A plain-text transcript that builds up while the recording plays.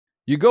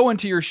You go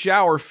into your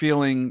shower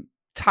feeling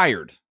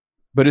tired,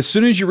 but as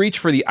soon as you reach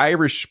for the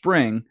Irish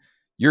Spring,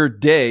 your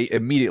day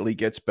immediately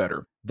gets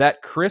better.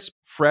 That crisp,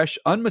 fresh,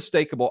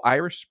 unmistakable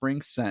Irish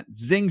Spring scent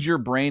zings your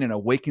brain and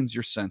awakens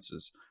your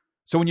senses.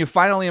 So when you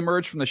finally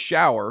emerge from the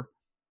shower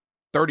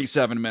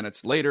 37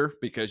 minutes later,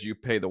 because you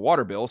pay the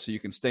water bill so you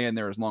can stay in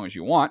there as long as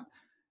you want,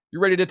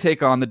 you're ready to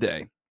take on the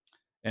day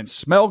and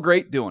smell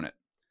great doing it.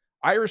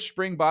 Irish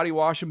Spring Body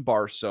Wash and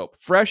Bar Soap.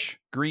 Fresh,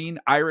 green,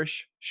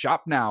 Irish.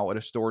 Shop now at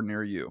a store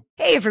near you.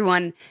 Hey,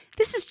 everyone.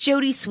 This is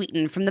Jody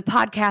Sweeten from the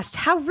podcast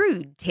How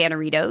Rude,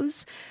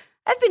 Tanneritos.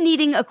 I've been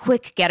needing a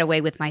quick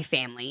getaway with my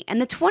family,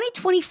 and the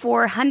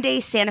 2024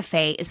 Hyundai Santa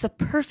Fe is the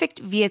perfect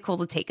vehicle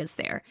to take us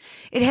there.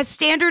 It has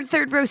standard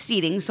third-row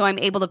seating, so I'm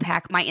able to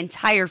pack my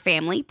entire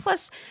family,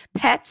 plus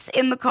pets,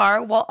 in the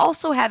car, while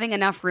also having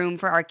enough room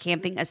for our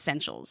camping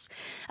essentials.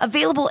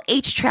 Available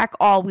H-Track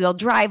all-wheel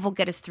drive will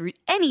get us through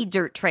any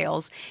dirt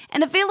trails,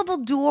 and available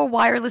dual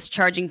wireless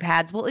charging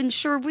pads will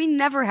ensure we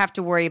never have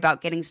to worry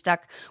about getting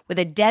stuck with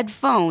a dead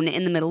phone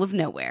in the middle of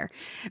nowhere.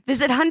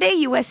 Visit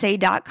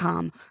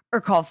HyundaiUSA.com or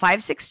call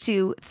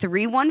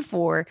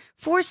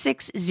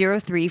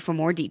 562-314-4603 for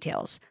more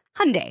details.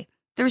 Hyundai,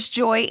 there's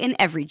joy in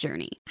every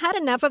journey. Had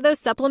enough of those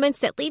supplements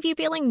that leave you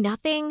feeling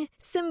nothing?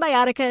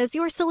 Symbiotica is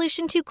your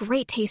solution to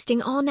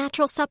great-tasting,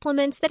 all-natural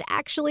supplements that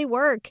actually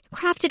work.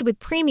 Crafted with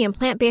premium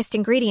plant-based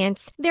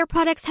ingredients, their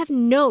products have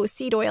no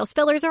seed oils,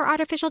 fillers, or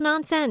artificial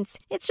nonsense.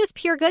 It's just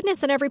pure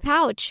goodness in every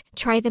pouch.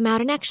 Try them out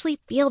and actually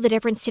feel the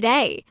difference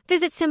today.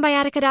 Visit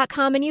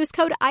Symbiotica.com and use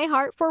code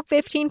IHEART for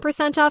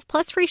 15% off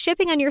plus free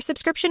shipping on your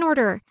subscription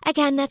order.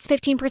 Again, that's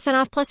 15%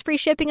 off plus free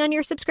shipping on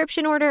your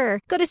subscription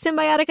order. Go to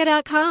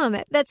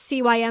Symbiotica.com. That's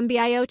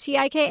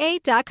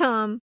CYMBIOTIKA.com.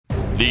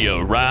 The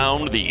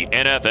Around the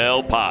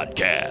NFL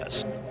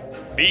podcast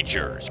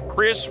features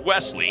Chris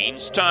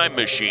Wesley's Time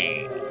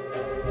Machine.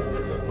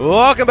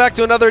 Welcome back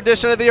to another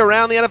edition of the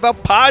Around the NFL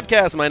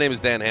podcast. My name is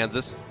Dan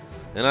Hansis,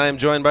 and I am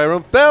joined by a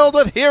room filled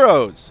with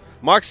heroes.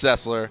 Mark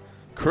Sessler,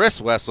 Chris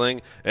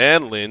Wessling,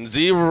 and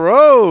Lindsay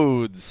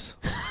Rhodes.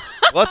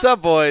 What's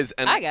up, boys?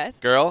 And hi, guys.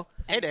 Girl.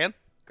 Hey, Dan.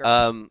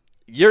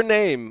 Your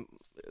name,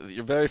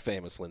 you're very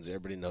famous, Lindsay.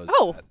 Everybody knows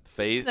that.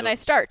 It's a nice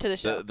start to the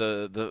show.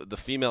 The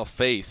female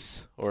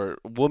face or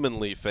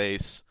womanly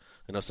face.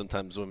 I know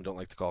sometimes women don't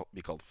like to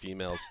be called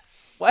females.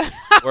 What?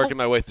 Working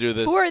my way through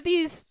this. Who are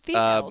these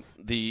females?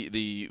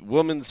 The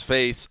woman's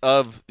face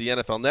of the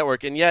NFL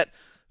Network, and yet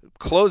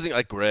closing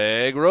like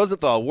Greg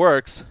Rosenthal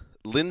works.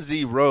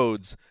 Lindsay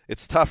Rhodes.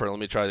 It's tougher. Let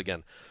me try it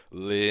again.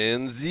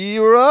 Lindsay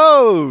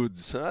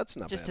Rhodes. That's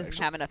not just bad, doesn't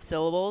actually. have enough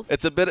syllables.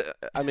 It's a bit.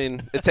 I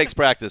mean, it takes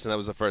practice, and that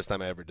was the first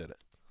time I ever did it.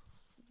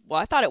 Well,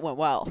 I thought it went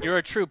well. You're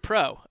a true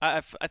pro. I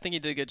think you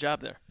did a good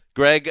job there.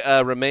 Greg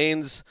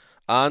remains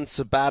on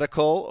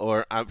sabbatical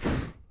or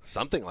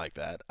something like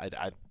that.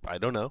 I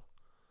don't know.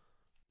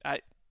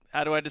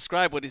 How do I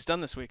describe what he's done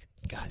this week?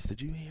 Guys,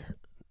 did you hear?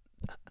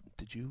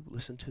 Did you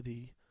listen to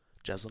the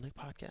Jeselnik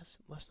podcast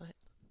last night?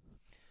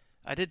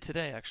 I did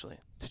today, actually.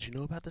 Did you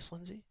know about this,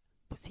 Lindsay?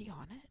 Was he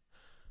on it?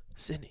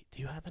 Sydney,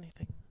 do you have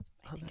anything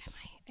on this?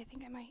 I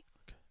think I might.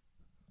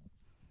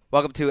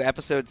 Welcome to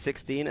episode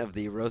 16 of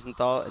the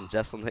Rosenthal and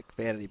Jeselnik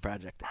Vanity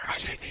Project.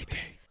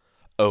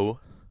 Oh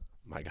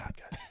my God,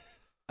 guys.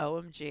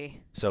 OMG.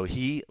 So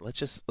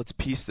let's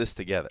piece this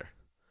together.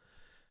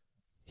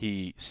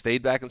 He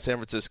stayed back in San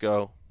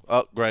Francisco.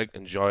 Oh, Greg,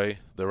 enjoy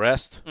the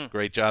rest.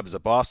 Great job as a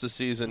boss this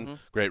season. Mm-hmm.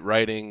 Great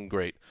writing.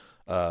 Great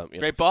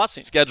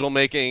bossing. Schedule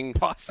making.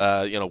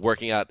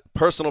 Working out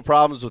personal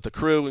problems with the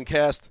crew and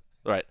cast.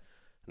 All right.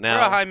 Now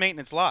We're a high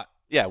maintenance lot.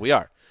 Yeah, we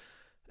are.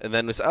 And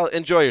then we say,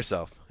 enjoy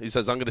yourself. He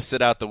says, I'm going to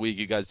sit out the week.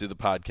 You guys do the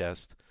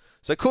podcast.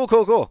 It's like,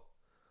 cool.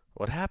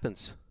 What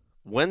happens?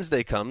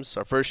 Wednesday comes,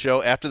 our first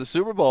show after the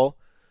Super Bowl,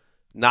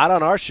 not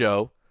on our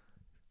show,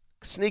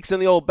 sneaks in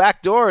the old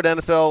back door at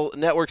NFL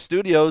Network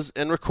Studios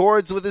and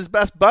records with his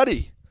best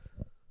buddy.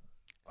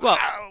 Well,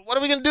 what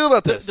are we going to do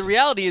about this? The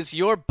reality is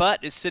your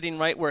butt is sitting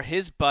right where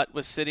his butt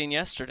was sitting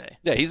yesterday.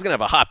 Yeah, he's going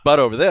to have a hot butt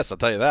over this, I'll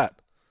tell you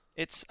that.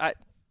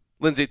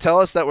 Lindsay, tell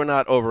us that we're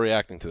not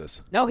overreacting to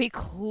this. No, he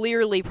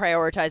clearly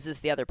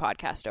prioritizes the other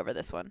podcast over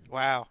this one.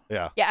 Wow.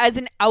 Yeah. Yeah, as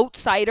an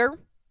outsider,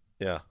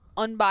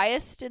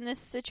 unbiased in this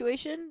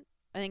situation,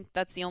 I think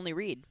that's the only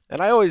read.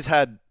 And I always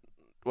had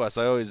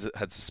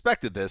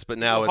suspected this, but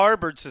now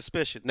harbored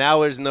suspicion. Now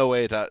there's no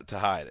way to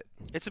hide it.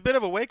 It's a bit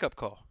of a wake-up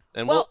call.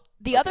 And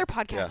the other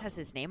podcast has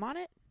his name on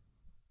it.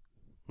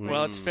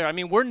 Well, it's fair. I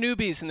mean, we're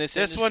newbies in this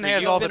industry. This one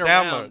has You've all the been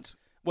downloads.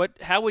 around.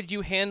 How would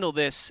you handle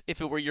this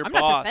if it were your I'm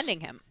boss? I'm not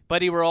defending him.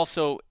 But he were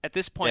also, at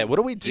this point, what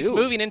do we do? He's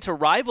moving into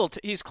rival.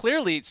 He's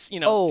clearly,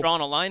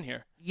 drawing a line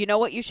here. You know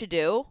what you should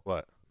do?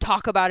 What?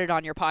 Talk about it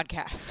on your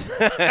podcast.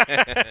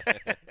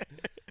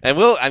 And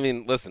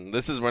listen,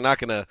 we're not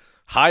going to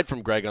hide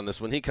from Greg on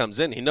this. When he comes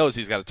in, he knows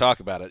he's got to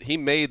talk about it. He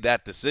made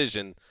that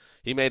decision.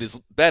 He made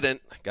his bet in.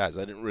 Guys,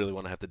 I didn't really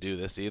want to have to do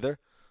this either,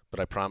 but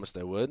I promised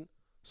I would,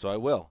 so I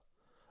will.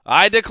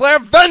 I declare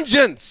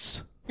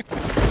vengeance!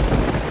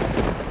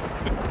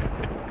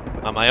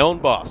 I'm my own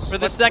boss. For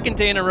the second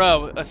day in a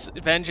row,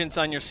 vengeance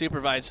on your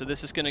supervisor.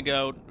 This is going to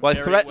go Well, I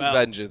very threatened well.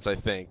 vengeance, I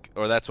think,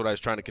 or that's what I was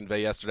trying to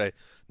convey yesterday.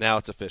 Now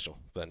it's official.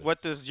 Vengeance.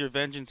 What does your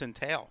vengeance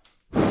entail?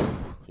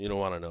 You don't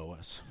want to know,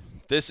 Wes.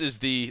 This is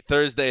the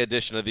Thursday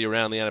edition of the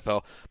Around the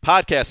NFL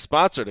podcast,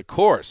 sponsored, of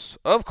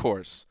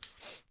course,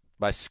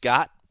 by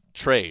Scott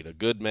Trade, a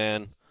good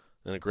man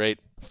and a great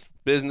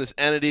business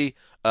entity.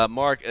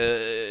 Mark,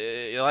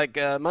 you like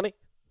money?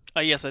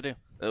 Yes, I do.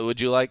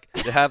 Would you like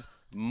to have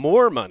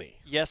more money?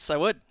 Yes, I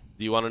would.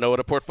 Do you want to know what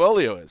a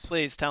portfolio is?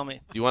 Please tell me.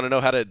 Do you want to know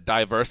how to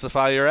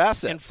diversify your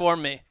assets?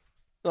 Inform me.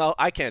 Well,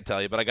 I can't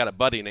tell you, but I got a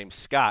buddy named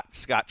Scott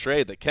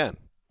Trade, that can.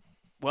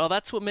 Well,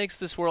 that's what makes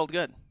this world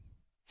good.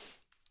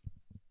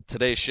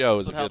 Today's show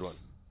is What a good helps.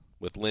 one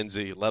with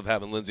Lindsay. Love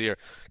having Lindsay here.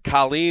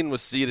 Colleen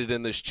was seated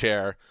in this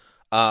chair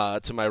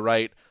to my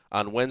right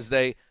on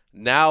Wednesday.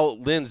 Now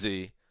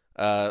Lindsay,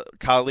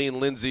 Colleen,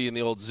 Lindsay, and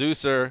the old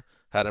Zeuser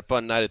had a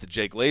fun night at the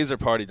Jake Laser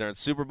party during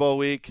Super Bowl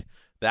week.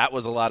 That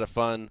was a lot of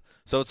fun.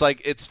 So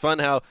it's fun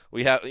how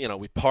we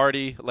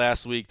party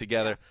last week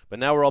together, but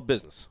now we're all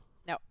business.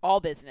 No, all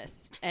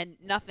business. And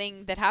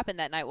nothing that happened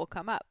that night will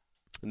come up.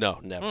 No,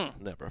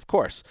 never, of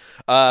course.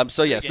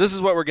 So, yes, this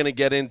is what we're going to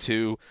get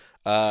into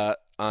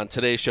on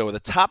today's show with the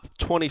top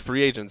 20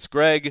 free agents.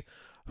 Greg,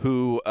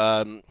 who,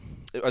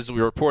 as we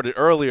reported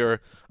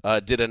earlier,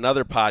 did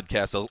another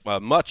podcast,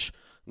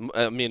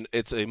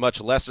 it's a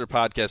much lesser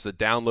podcast. The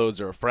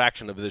downloads are a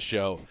fraction of this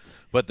show,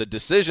 but the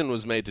decision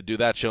was made to do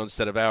that show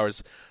instead of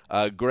ours.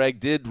 Greg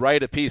did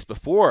write a piece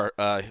before,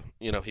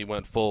 he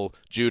went full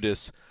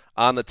Judas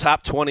on the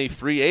top 20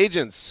 free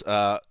agents,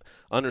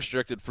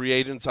 unrestricted free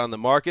agents on the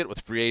market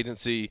with free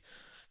agency.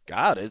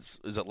 God, is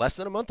it less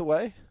than a month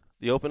away,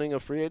 the opening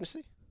of free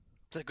agency?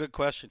 It's a good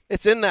question.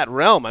 It's in that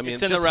realm. I mean,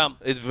 It's in the realm.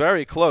 It's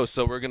very close.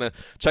 So we're going to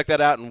check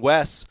that out. And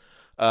Wes,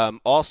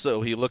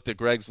 also, he looked at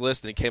Greg's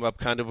list and he came up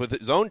kind of with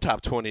his own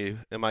top 20.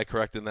 Am I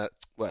correct in that,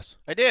 Wes?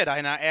 I did. I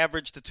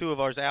averaged the two of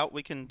ours out.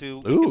 We can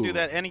do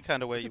that any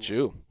kind of way Look at you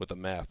you with the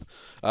math.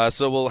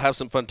 So we'll have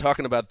some fun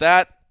talking about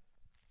that.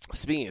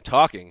 Speaking of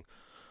talking,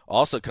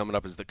 also coming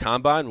up is the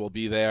Combine. We'll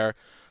be there.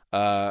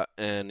 And,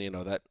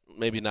 that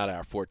maybe not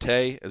our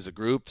forte as a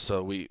group,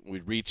 so we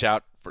reach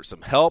out for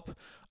some help.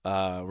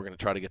 We're going to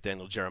try to get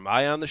Daniel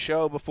Jeremiah on the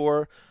show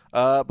before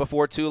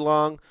too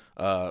long.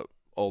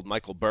 Old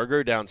Michael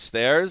Berger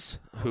downstairs,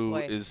 who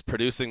is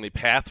producing the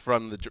Path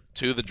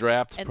to the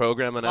Draft And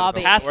program on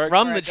lobbying. NFL Path Network.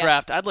 from For the a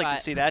draft. guest I'd like to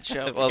spot. see that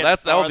show. Well,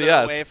 Get that'll be farther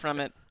us. away from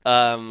it.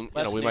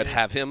 We might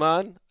have him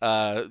on.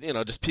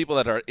 Just people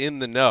that are in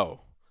the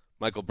know.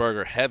 Michael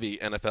Berger, heavy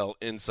NFL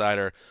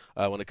insider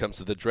when it comes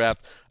to the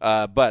draft.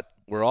 But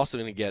we're also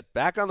going to get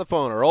back on the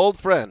phone our old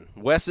friend,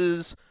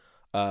 Wes's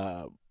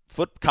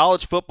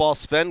college football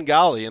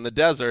Svengali in the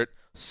desert,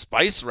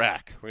 Spice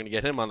Rack. We're going to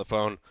get him on the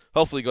phone.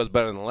 Hopefully it goes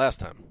better than the last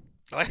time.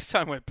 Last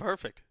time went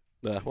perfect.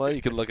 Well,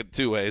 you can look at it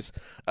two ways.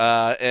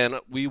 And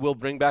we will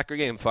bring back our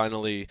game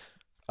finally,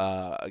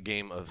 a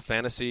game of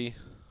fantasy,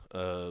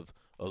 of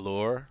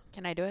allure,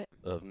 Can I do it?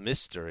 of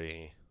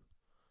mystery.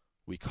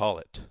 We call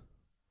it.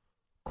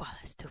 ¿Cuál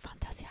es tu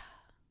fantasía?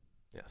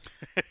 Yes.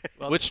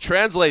 Well, Which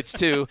translates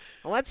to,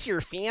 what's your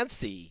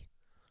fancy?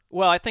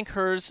 Well, I think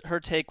her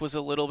take was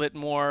a little bit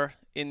more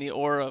in the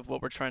aura of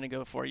what we're trying to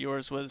go for.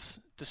 Yours was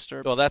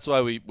disturbing. Well, that's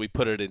why we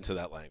put it into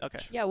that language.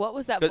 Okay. Yeah, what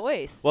was that But-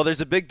 voice? Well,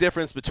 there's a big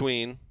difference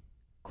between,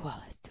 ¿Cuál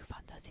es tu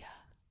fantasía?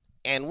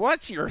 and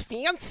what's your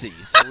fancy?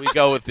 So we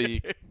go with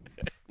the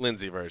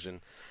Lindsay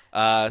version.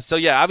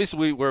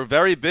 Obviously we're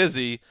very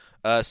busy,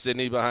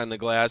 Sydney behind the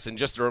glass. And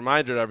just a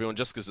reminder to everyone,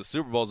 just because the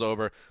Super Bowl's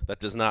over, that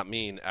does not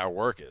mean our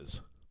work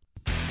is.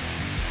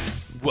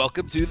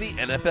 Welcome to the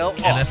NFL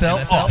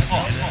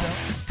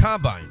offseason.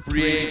 Combine,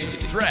 Free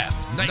agency,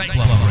 draft,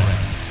 nightclub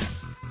arrest.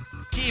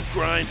 Keep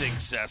grinding,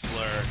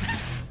 Sessler.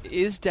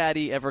 Is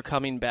Daddy ever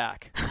coming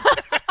back?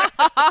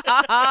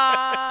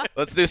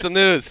 Let's do some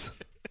news.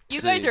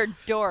 You guys are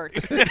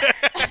dorks.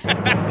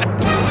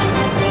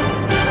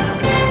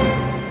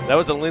 That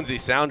was a Lindsay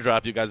sound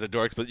drop. You guys are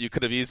dorks, but you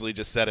could have easily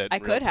just said it. I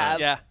in real could time.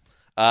 have.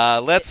 Yeah.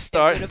 Let's It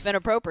start. would have been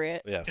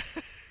appropriate. Yes.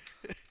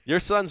 Your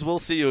sons will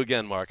see you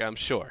again, Mark, I'm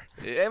sure.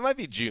 It might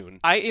be June.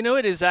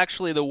 It is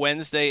actually the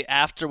Wednesday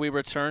after we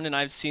return, and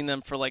I've seen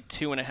them for like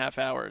 2.5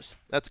 hours.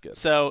 That's good.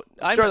 So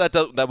I'm sure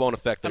that won't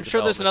affect their I'm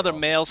sure there's development another at all.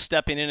 male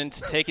stepping in and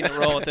taking the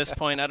role at this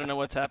point. I don't know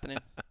what's happening.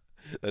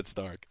 That's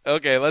dark.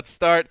 Okay, let's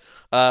start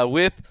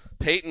with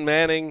Peyton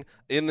Manning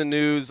in the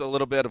news a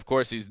little bit. Of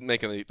course, he's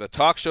making the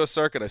talk show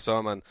circuit. I saw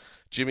him on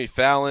Jimmy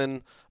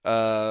Fallon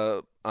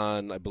on,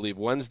 I believe,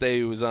 Wednesday.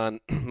 He was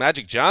on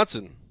Magic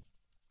Johnson.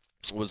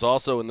 Was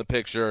also in the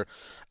picture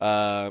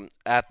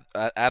at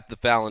the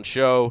Fallon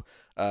show.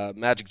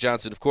 Magic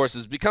Johnson, of course,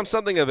 has become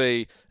something of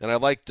and I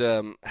liked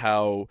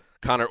how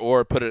Connor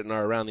Orr put it in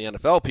our Around the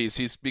NFL piece.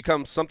 He's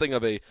become something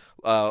of a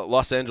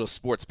Los Angeles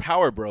sports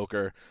power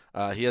broker.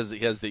 He has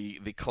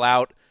the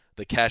clout,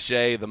 the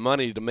cachet, the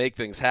money to make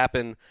things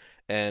happen.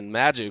 And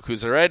Magic,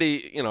 who's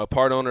already a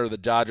part owner of the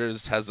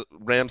Dodgers, has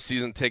Rams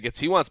season tickets.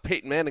 He wants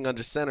Peyton Manning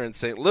under center in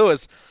St.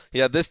 Louis. He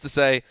had this to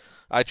say.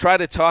 I try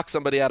to talk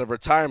somebody out of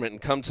retirement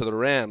and come to the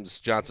Rams,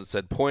 Johnson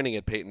said, pointing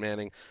at Peyton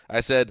Manning. I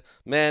said,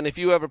 man, if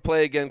you ever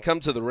play again, come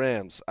to the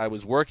Rams. I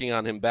was working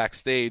on him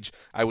backstage.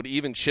 I would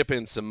even chip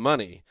in some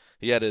money.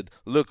 He added,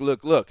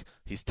 look,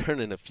 he's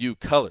turning a few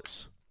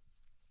colors.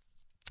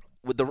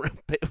 Would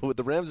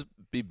the Rams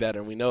be better?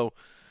 And we know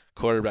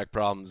quarterback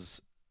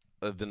problems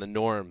have been the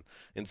norm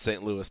in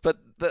St. Louis. But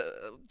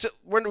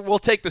we'll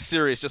take this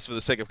serious just for the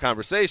sake of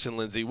conversation,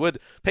 Lindsay. Would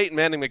Peyton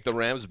Manning make the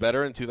Rams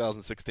better in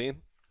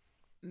 2016?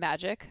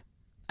 Magic,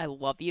 I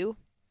love you.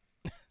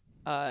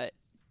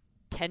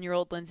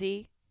 10-year-old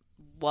Lindsay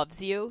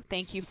loves you.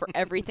 Thank you for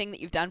everything that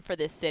you've done for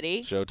this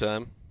city.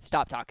 Showtime.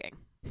 Stop talking.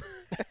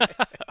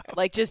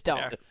 Just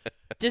don't.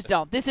 Just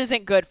don't. This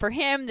isn't good for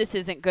him. This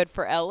isn't good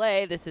for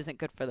LA. This isn't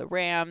good for the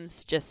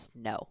Rams. Just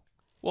no.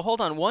 Well,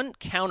 hold on. One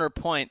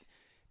counterpoint,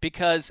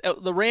 because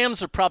the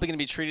Rams are probably going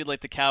to be treated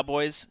like the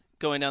Cowboys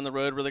going down the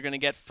road where they're going to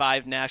get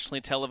 5 nationally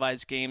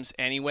televised games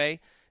anyway.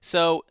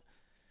 So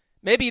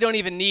maybe you don't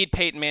even need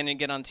Peyton Manning to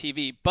get on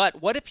TV.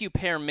 But what if you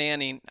pair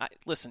Manning?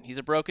 Listen, he's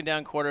a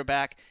broken-down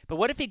quarterback. But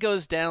what if he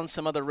goes down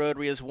some other road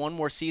where he has one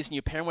more season?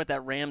 You pair him with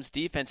that Rams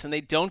defense, and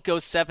they don't go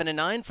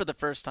 7-9 for the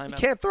first time. He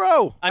can't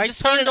throw. I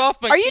just turned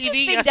off my Are you TV just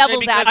being yesterday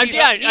devil's because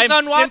advocate? he's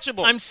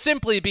unwatchable. I'm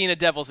simply being a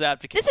devil's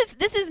advocate.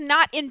 This is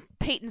not in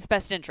Peyton's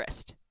best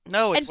interest.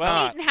 No, it's and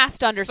not. Peyton has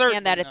to understand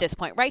Certainly that at not. this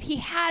point, right? He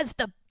has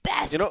the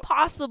best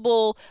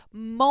possible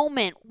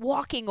moment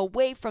walking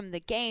away from the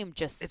game.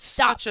 Just it's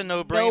stop. such a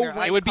no-brainer.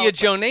 No it would be a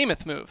Joe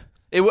Namath move.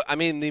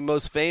 The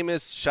most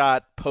famous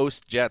shot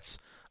post-Jets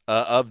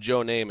of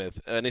Joe Namath,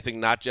 anything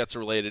not Jets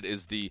related,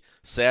 is the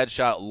sad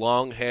shot,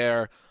 long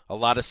hair, a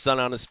lot of sun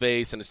on his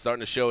face, and is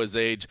starting to show his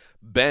age,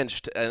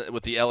 benched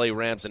with the LA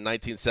Rams in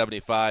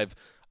 1975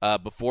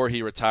 before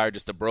he retired,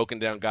 just a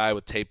broken-down guy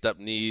with taped-up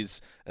knees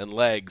and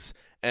legs.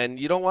 And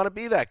you don't want to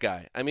be that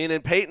guy. I mean,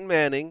 in Peyton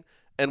Manning,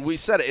 and we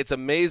said it's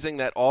amazing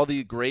that all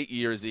the great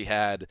years he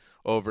had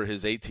over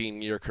his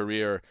 18-year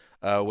career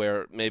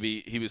where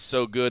maybe he was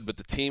so good but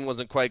the team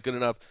wasn't quite good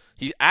enough,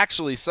 he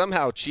actually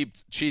somehow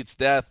cheats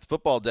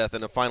football death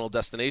in a Final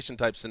Destination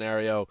type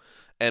scenario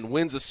and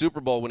wins a Super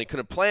Bowl when he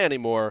couldn't play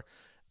anymore.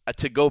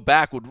 To go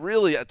back would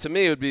really, to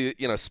me, it would be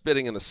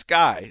spitting in the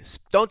sky.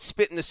 Don't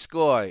spit in the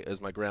sky,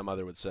 as my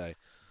grandmother would say.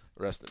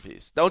 Rest in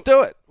peace. Don't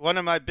do it. One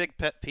of my big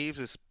pet peeves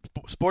is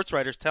sports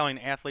writers telling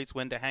athletes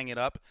when to hang it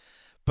up.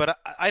 But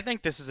I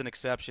think this is an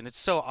exception. It's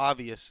so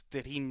obvious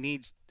that he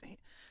needs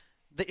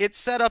 – it's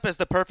set up as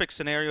the perfect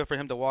scenario for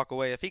him to walk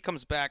away. If he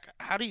comes back,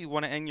 how do you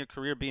want to end your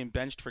career being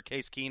benched for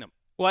Case Keenum?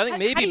 Well, I think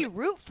maybe how do you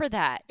root for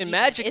that?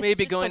 Magic may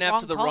be going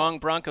after the call. wrong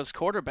Broncos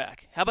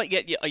quarterback. How about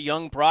get a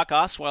young Brock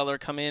Osweiler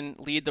come in,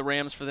 lead the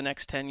Rams for the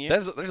next 10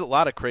 years? There's a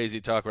lot of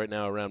crazy talk right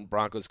now around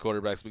Broncos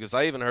quarterbacks because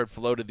I even heard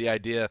floated the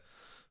idea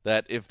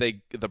that if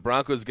the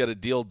Broncos get a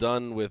deal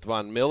done with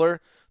Von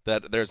Miller,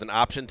 that there's an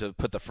option to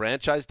put the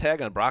franchise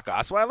tag on Brock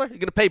Osweiler. You're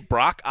going to pay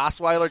Brock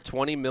Osweiler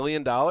 $20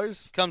 million?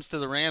 Comes to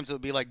the Rams, it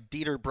would be like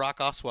Dieter Brock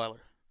Osweiler.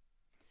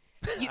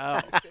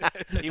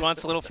 He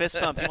wants a little fist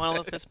bump. You want a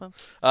little fist bump?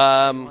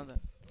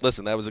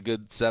 Listen, that was a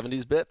good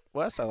 70s bit,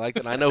 Wes. I liked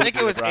it. I know. I think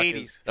it was Brock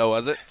 80s. Is. Oh,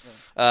 was it?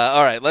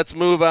 All right, let's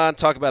move on.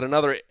 Talk about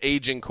another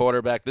aging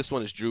quarterback. This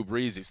one is Drew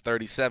Brees. He's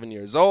 37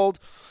 years old.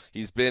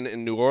 He's been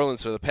in New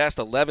Orleans for the past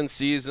 11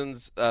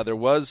 seasons. There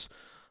was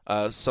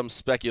some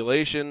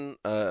speculation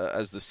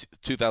as the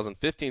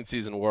 2015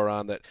 season wore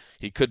on that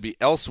he could be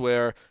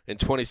elsewhere. In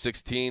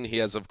 2016, he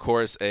has, of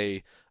course,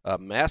 a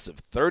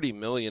massive $30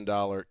 million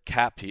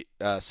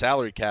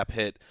salary cap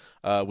hit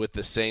with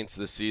the Saints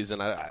this season.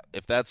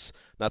 If that's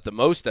not the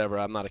most ever,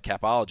 I'm not a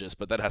capologist,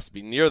 but that has to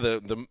be near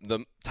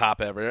the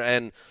top ever.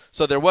 And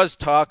so there was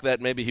talk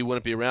that maybe he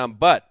wouldn't be around,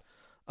 but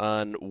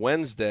on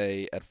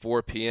Wednesday at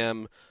 4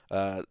 p.m.,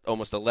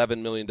 almost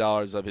 $11 million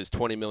of his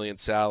 $20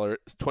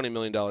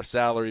 million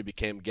salary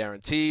became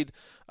guaranteed.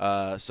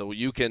 So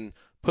you can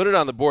put it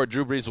on the board.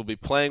 Drew Brees will be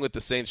playing with the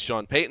Saints.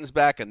 Sean Payton's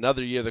back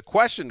another year. The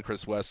question,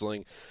 Chris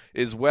Wessling,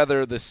 is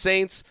whether the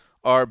Saints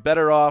are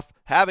better off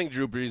having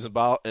Drew Brees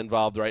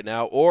involved right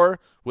now, or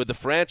would the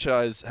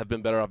franchise have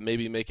been better off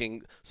maybe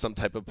making some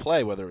type of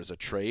play, whether it was a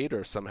trade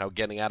or somehow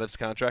getting out of his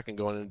contract and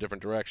going in a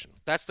different direction?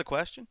 That's the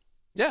question?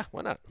 Yeah,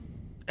 why not?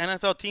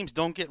 NFL teams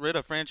don't get rid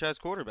of franchise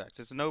quarterbacks.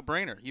 It's a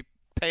no-brainer. You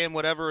pay him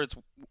whatever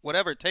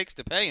it takes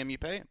to pay him, you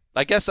pay him.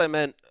 I guess I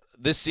meant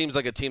this seems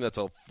like a team that's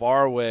a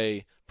far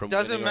away from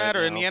Doesn't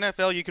matter. Right now. In the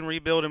NFL, you can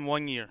rebuild in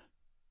 1 year.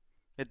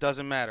 It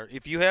doesn't matter.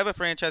 If you have a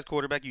franchise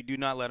quarterback, you do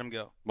not let him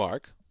go.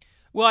 Mark?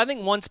 Well, I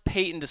think once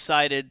Peyton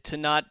decided to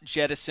not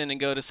jettison and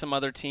go to some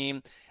other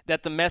team,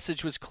 that the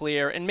message was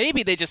clear. And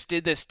maybe they just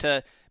did this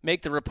to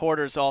make the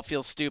reporters all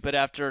feel stupid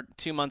after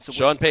 2 months of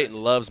Sean whispers.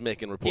 Payton loves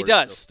making reporters He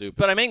does. feel stupid.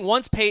 But I mean,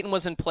 once Peyton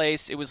was in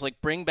place, it was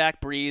like bring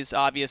back Brees,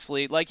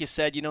 obviously. Like you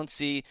said, you don't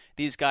see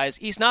these guys.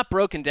 He's not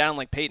broken down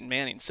like Peyton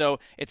Manning. So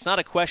it's not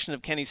a question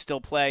of can he still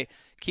play.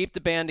 Keep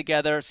the band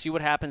together, see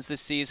what happens this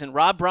season.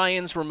 Rob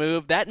Ryan's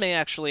removed. That may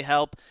actually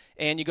help,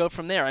 and you go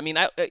from there. I mean,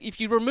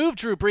 if you remove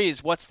Drew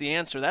Brees, what's the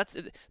answer?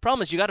 The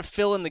problem is you got to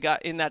fill in the guy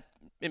in that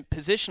in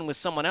position with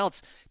someone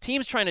else.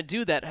 Teams trying to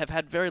do that have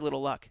had very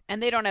little luck.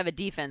 And they don't have a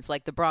defense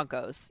like the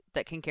Broncos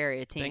that can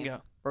carry a team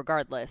Bingo.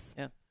 regardless.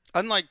 Yeah.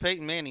 Unlike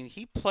Peyton Manning,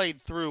 he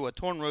played through a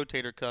torn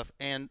rotator cuff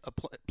and a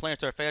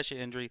plantar fascia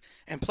injury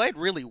and played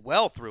really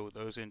well through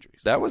those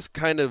injuries. That was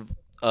kind of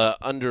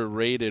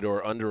underrated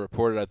or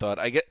underreported, I thought.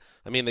 I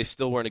mean, they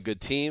still weren't a good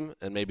team,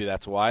 and maybe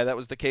that's why that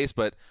was the case,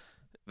 but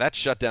that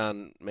shut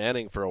down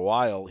Manning for a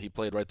while. He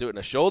played right through it. And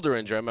a shoulder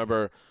injury, I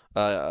remember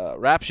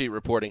Rap Sheet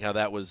reporting how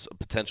that was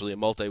potentially a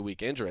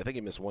multi-week injury. I think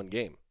he missed one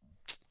game.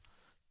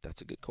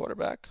 That's a good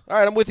quarterback. All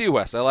right, I'm with you,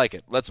 Wes. I like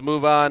it. Let's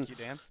move on. Thank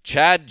you, Dan.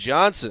 Chad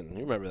Johnson.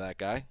 You remember that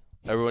guy?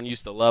 Everyone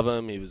used to love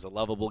him. He was a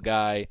lovable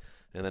guy.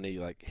 And then he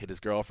hit his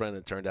girlfriend,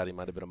 and it turned out he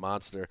might have been a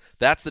monster.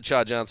 That's the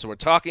Chad Johnson we're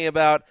talking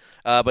about.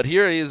 But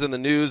here he is in the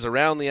news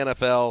around the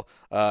NFL.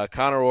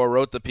 Connor Orr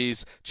wrote the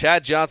piece.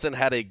 Chad Johnson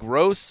had a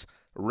gross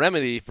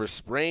remedy for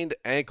sprained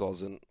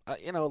ankles. And,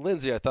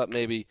 Lindsay, I thought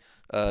maybe,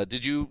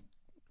 did you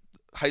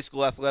high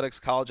school athletics,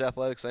 college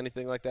athletics,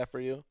 anything like that for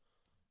you?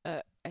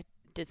 I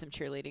did some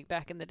cheerleading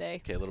back in the day.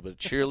 Okay, a little bit of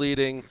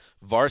cheerleading.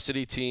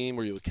 Varsity team.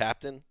 Were you a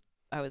captain?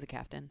 I was a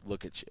captain.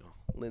 Look at you.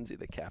 Lindsay,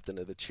 the captain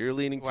of the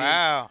cheerleading team.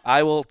 Wow.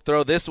 I will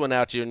throw this one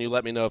at you, and you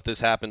let me know if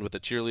this happened with the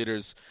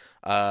cheerleaders.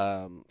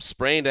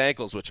 Sprained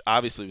ankles, which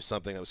obviously was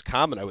something that was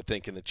common, I would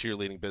think, in the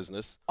cheerleading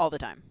business. All the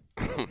time.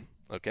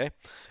 Okay.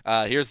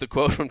 Here's the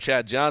quote from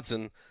Chad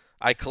Johnson.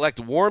 I collect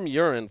warm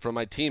urine from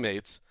my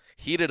teammates,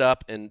 heat it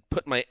up, and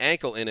put my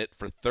ankle in it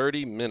for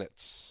 30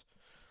 minutes.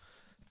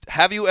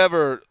 Have you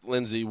ever,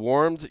 Lindsay,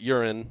 warmed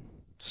urine,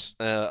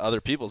 other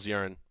people's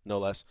urine, no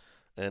less,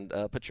 and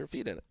put your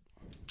feet in it?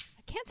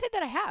 I can't say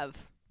that I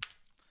have.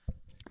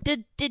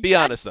 Did Be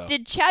honest, though.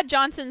 Did Chad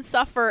Johnson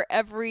suffer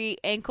every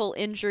ankle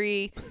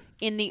injury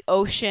in the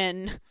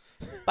ocean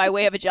by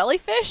way of a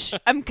jellyfish?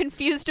 I'm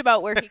confused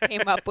about where he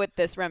came up with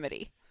this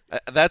remedy.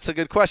 That's a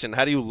good question.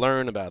 How do you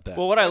learn about that?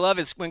 Well, what I love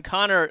is when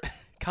Connor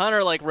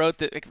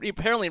wrote he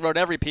apparently wrote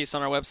every piece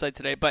on our website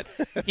today, but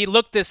he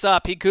looked this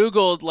up. He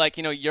Googled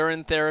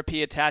urine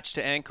therapy attached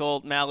to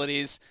ankle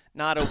maladies.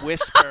 Not a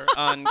whisper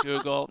on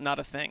Google. Not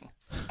a thing.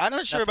 I'm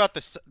not sure about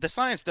the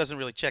science doesn't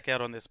really check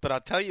out on this, but I'll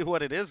tell you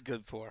what it is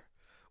good for.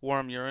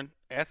 Warm urine,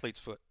 athlete's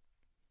foot.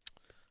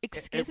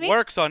 Excuse It me?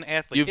 works on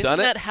athletes. You've Isn't done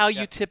it? that how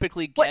you Yes.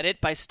 typically get it,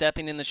 by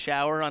stepping in the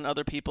shower on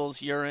other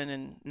people's urine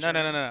and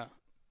No.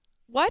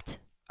 What?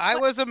 I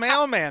was a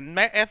mailman.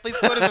 Athlete's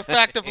foot is a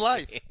fact of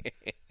life.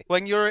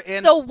 When you're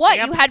in So what?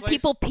 You damp had place-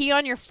 people pee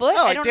on your foot?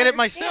 No, I don't did it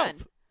understand.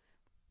 myself.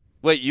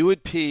 Wait, you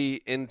would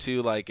pee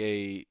into like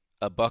a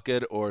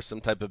bucket or some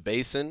type of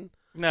basin?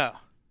 No.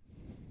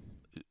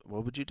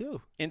 What would you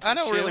do? into I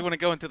the don't shoe? really want to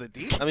go into the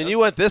details. I mean, you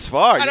went this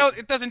far. I don't.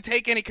 It doesn't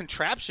take any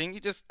contraption.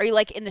 You just Are you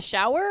in the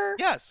shower?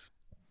 yes.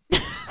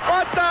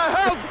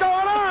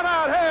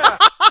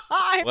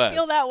 I Wes.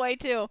 feel that way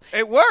too.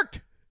 It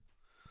worked.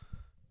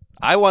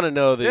 I want to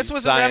know the This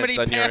was a science remedy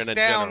on urine passed in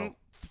down general.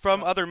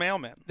 from other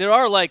mailmen.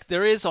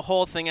 There is a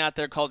whole thing out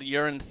there called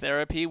urine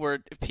therapy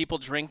where if people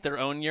drink their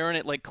own urine,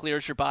 it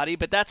clears your body,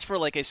 but that's for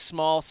a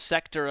small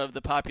sector of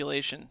the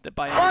population that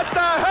buy into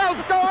that.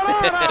 hell's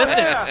going on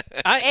Listen,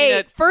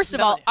 Hey, first of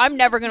all, I'm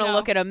never going to No.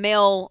 look at a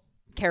mail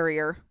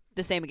carrier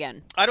the same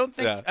again. I don't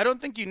think Yeah. I don't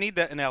think you need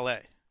that in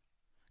L.A.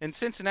 In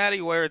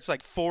Cincinnati, where it's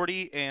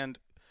 40 and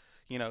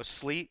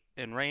sleet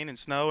and rain and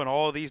snow and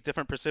all these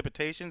different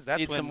precipitations, that's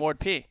need when some Ward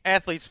P.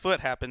 athlete's foot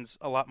happens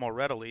a lot more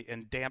readily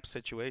in damp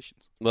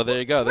situations. Well, there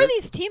you go. Who are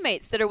these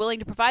teammates that are willing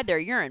to provide their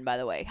urine, by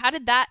the way? How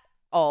did that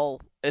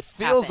all It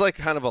feels happen? like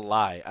kind of a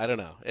lie. I don't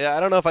know. Yeah, I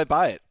don't know if I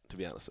buy it, to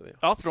be honest with you.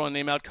 I'll throw a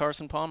name out,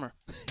 Carson Palmer.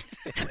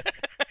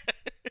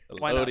 A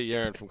Why load not? of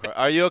urine from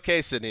Are you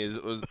okay, Sydney?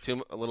 Was it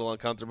a little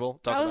uncomfortable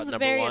talking That about was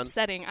number very one?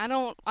 upsetting. I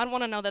don't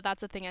want to know that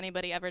that's a thing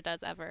anybody ever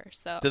does ever.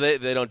 So Do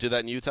they don't do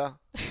that in Utah?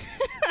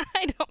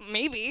 I don't.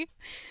 Maybe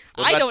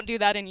What I about- don't do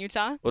that in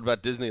Utah. What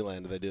about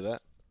Disneyland? Do they do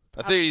that?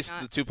 I Probably think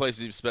not. the two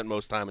places you've spent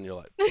most time in your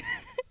life.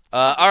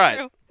 All right.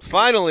 true.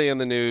 Finally in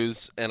the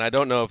news, and I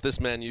don't know if this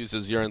man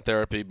uses urine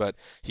therapy, but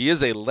he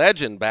is a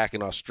legend back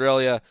in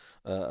Australia,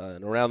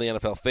 and around the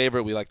NFL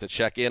favorite we like to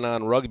check in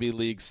on, rugby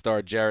league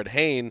star Jared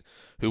Hayne,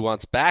 who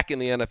wants back in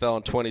the NFL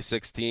in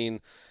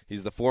 2016.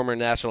 He's the former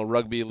National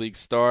Rugby League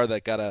star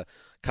that got a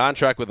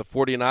contract with the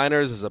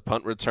 49ers as a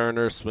punt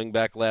returner, swing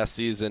back last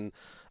season.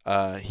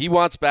 He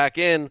wants back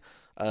in.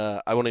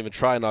 I won't even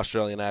try an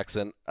Australian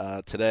accent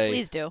today.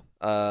 Please do.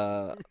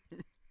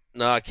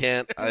 No, I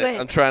can't. Do it.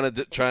 I'm trying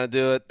to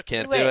do it.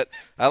 Can't Do do it. it.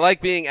 I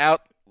like being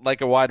out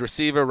like a wide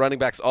receiver. Running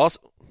backs also.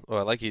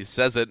 Well, like he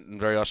says it in a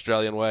very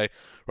Australian way.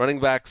 Running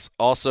backs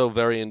also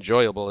very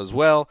enjoyable as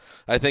well.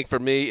 I think for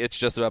me, it's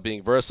just about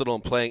being versatile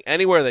and playing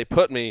anywhere they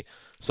put me.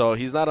 So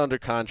he's not under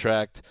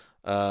contract.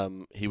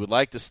 He would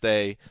like to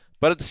stay,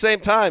 but at the same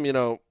time,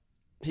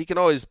 he can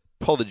always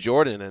pull the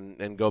Jordan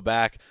and go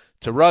back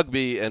to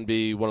rugby and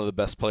be one of the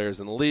best players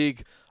in the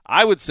league.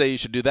 I would say you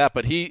should do that,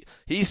 but he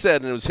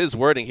said, and it was his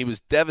wording, he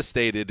was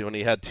devastated when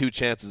he had 2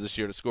 chances this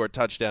year to score a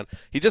touchdown.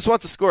 He just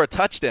wants to score a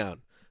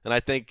touchdown, and I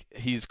think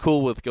he's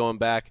cool with going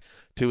back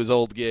to his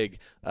old gig,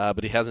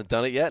 but he hasn't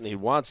done it yet, and he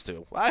wants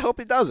to. I hope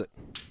he does it.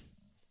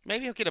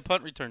 Maybe he'll get a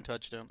punt return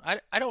touchdown.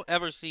 I don't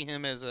ever see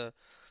him as a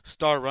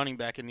star running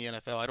back in the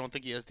NFL. I don't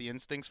think he has the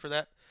instincts for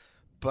that,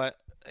 but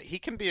he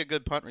can be a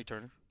good punt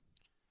returner.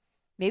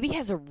 Maybe he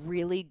has a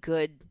really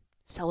good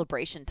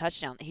celebration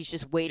touchdown that he's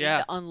just waiting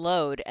to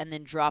unload and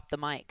then drop the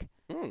mic.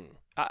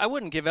 I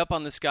wouldn't give up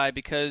on this guy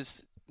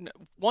because,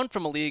 one,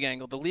 from a league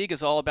angle, the league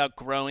is all about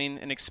growing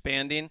and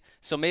expanding,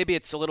 so maybe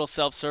it's a little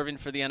self-serving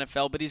for the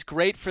NFL, but he's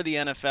great for the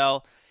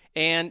NFL.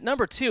 And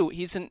number two,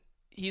 he's an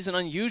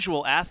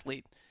unusual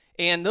athlete,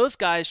 and those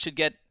guys should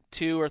get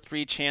 2 or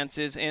 3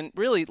 chances, and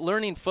really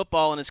learning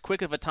football in as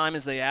quick of a time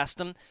as they asked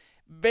him,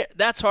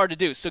 that's hard to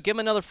do. So give him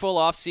another full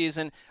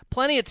offseason.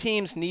 Plenty of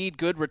teams need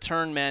good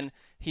return men.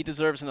 He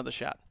deserves another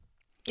shot.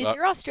 Is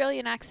your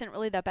Australian accent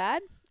really that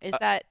bad? Is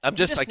that I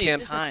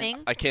can't find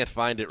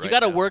it right. You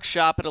got to now.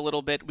 workshop it a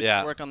little bit. We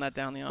can work on that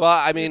down the line. Well,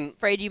 I mean,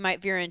 afraid you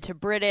might veer into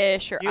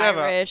British or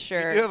Irish You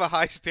have a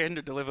high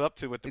standard to live up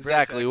to with the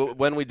exactly. British accent.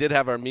 When we did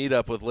have our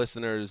meetup with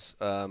listeners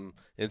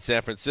in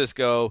San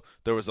Francisco,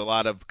 there was a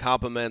lot of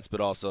compliments, but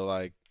also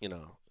like,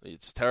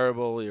 it's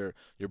terrible. Your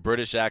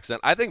British accent.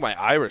 I think my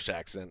Irish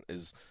accent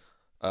is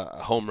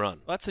a home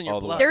run. Well, that's in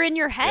your blood. They're in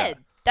your head.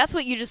 Yeah. That's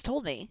what you just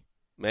told me.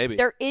 Maybe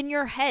they're in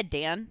your head,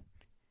 Dan.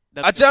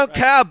 I don't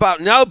care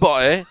about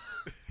nobody.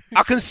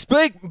 I can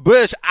speak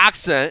British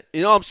accent.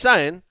 You know what I'm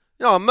saying?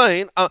 You know what I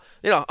mean?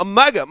 I'm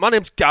mega. My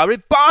name's Gary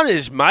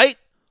Barnage, mate.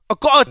 I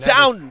got it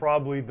down.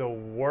 Probably the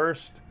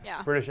worst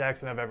British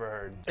accent I've ever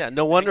heard. Yeah,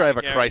 no wonder I have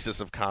a crisis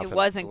of confidence. It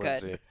wasn't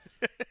Lindsay.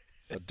 good.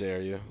 How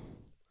dare you?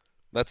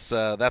 That's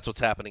what's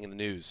happening in the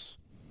news.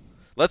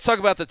 Let's talk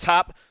about the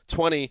top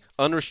 20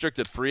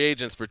 unrestricted free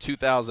agents for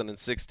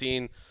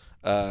 2016.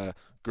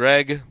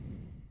 Greg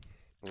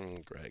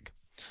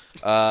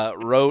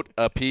wrote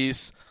a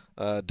piece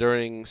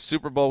during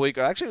Super Bowl week.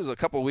 Actually, it was a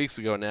couple weeks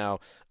ago now.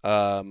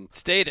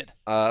 Stated.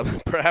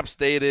 Perhaps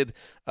stated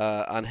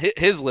on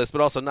his list,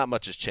 but also not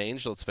much has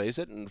changed, let's face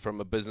it. And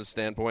from a business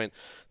standpoint,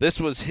 this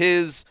was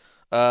his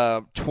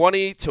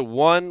 20 to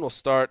 1. We'll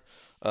start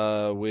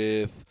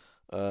with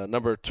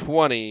number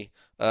 20.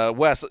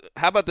 Wes,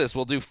 how about this?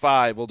 We'll do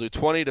 5. We'll do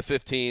 20 to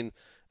 15.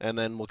 And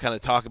then we'll kind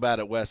of talk about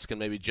it. Wes can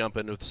maybe jump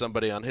in with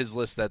somebody on his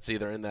list that's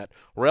either in that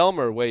realm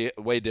or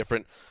way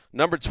different.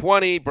 Number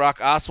 20, Brock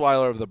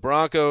Osweiler of the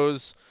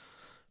Broncos.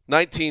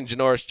 19,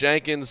 Janoris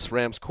Jenkins,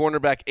 Rams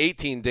cornerback.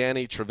 18,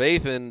 Danny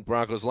Trevathan,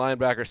 Broncos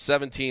linebacker.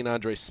 17,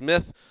 Andre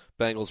Smith,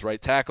 Bengals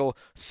right tackle.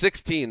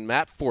 16,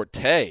 Matt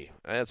Forte.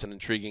 That's an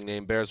intriguing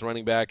name, Bears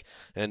running back.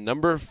 And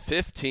number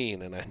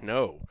 15, and I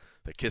know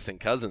the Kissing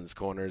Cousins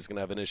corner is going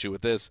to have an issue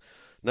with this.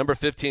 Number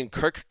 15,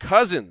 Kirk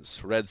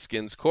Cousins,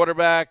 Redskins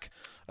quarterback.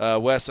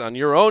 Wes, on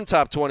your own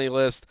top 20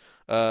 list,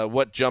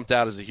 what jumped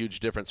out as a huge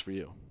difference for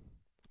you?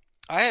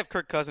 I have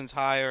Kirk Cousins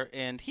higher,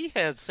 and he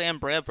has Sam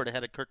Bradford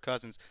ahead of Kirk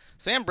Cousins.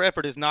 Sam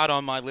Bradford is not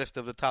on my list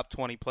of the top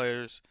 20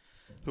 players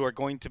who are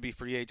going to be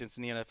free agents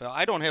in the NFL.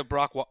 I don't have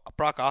Brock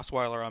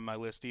Osweiler on my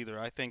list either.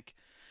 I think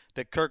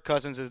that Kirk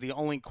Cousins is the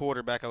only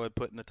quarterback I would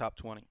put in the top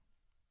 20.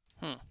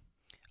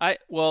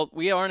 Well,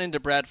 we aren't into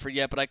Bradford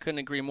yet, but I couldn't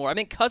agree more. I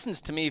mean,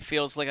 Cousins to me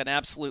feels like an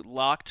absolute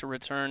lock to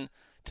return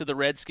to the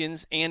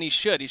Redskins, and he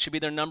should. He should be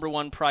their number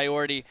one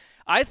priority.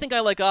 I think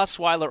I like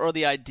Osweiler, or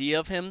the idea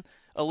of him,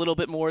 a little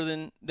bit more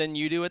than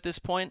you do at this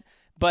point.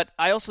 But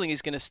I also think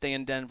he's going to stay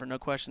in Denver, no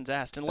questions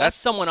asked. Unless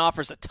someone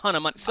offers a ton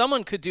of money.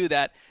 Someone could do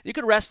that. You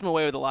could wrest him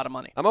away with a lot of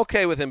money. I'm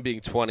okay with him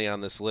being 20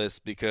 on this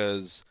list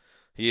because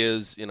he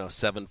is,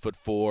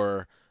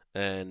 7'4",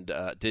 and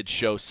did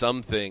show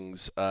some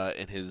things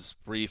in his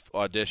brief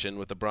audition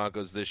with the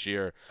Broncos this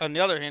year. On the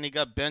other hand, he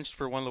got benched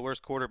for one of the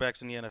worst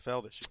quarterbacks in the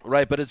NFL this year.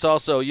 Right, but it's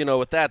also,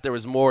 with that, there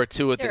was more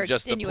to it than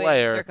just the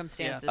player.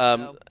 Circumstances,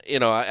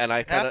 and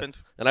I happened.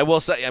 And I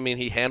will say,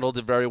 he handled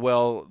it very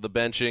well, the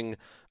benching.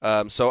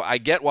 So I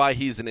get why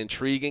he's an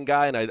intriguing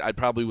guy, and I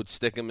probably would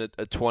stick him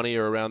at 20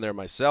 or around there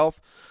myself.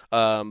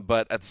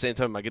 But at the same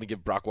time, am I going to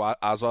give Brock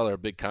Osweiler a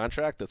big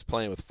contract? That's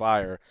playing with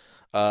fire.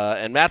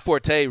 And Matt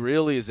Forte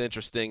really is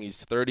interesting.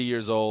 He's 30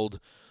 years old.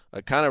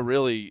 Kind of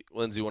really,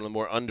 Lindsay, one of the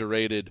more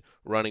underrated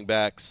running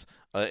backs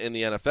in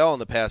the NFL in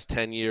the past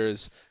 10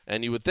 years.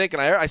 And you would think,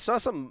 and I saw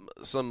some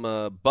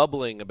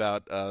bubbling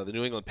about the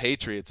New England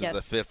Patriots as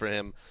a fit for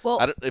him.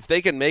 Well, if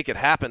they can make it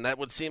happen, that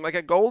would seem like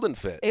a golden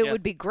fit. It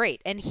would be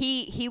great. And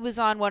he was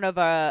on one of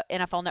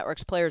NFL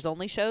Network's Players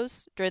Only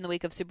shows during the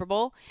week of Super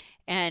Bowl,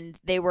 and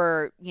they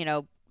were,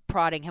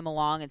 prodding him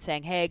along and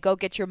saying, "Hey, go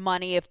get your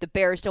money. If the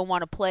Bears don't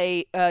want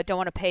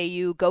to pay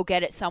you, go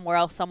get it somewhere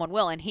else. Someone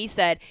will." And he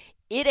said,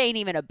 "It ain't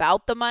even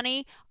about the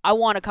money. I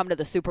want to come to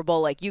the Super Bowl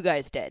like you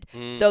guys did."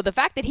 So the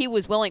fact that he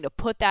was willing to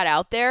put that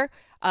out there,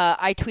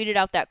 I tweeted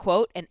out that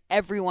quote, and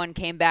everyone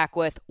came back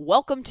with,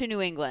 "Welcome to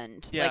New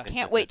England. Yeah.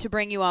 Can't wait to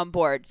bring you on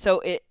board."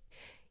 So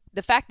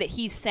the fact that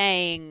he's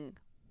saying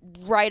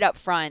right up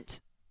front,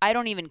 I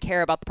don't even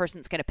care about the person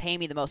that's going to pay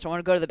me the most. I want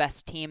to go to the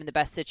best team in the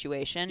best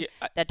situation.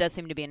 Yeah, that does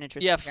seem to be an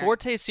interesting Yeah, pairing.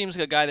 Forte seems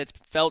like a guy that's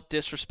felt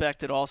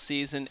disrespected all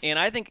season, and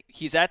I think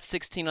he's at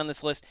 16 on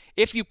this list.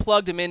 If you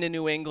plugged him into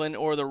New England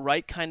or the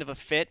right kind of a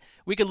fit,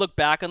 we could look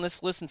back on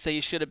this list and say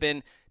he should have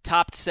been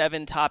top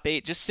 7, top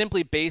 8, just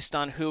simply based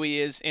on who he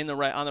is on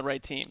the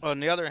right team. On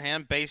the other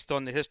hand, based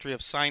on the history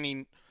of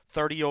signing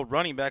 30-year-old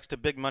running backs to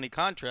big money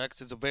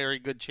contracts, it's a very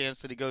good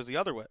chance that he goes the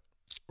other way.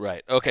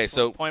 Right. Okay,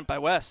 Excellent point by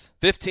Wes.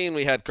 15,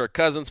 we had Kirk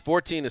Cousins.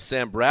 14 is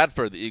Sam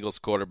Bradford, the Eagles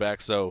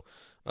quarterback. So,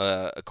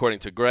 according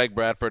to Greg,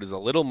 Bradford is a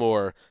little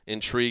more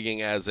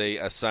intriguing as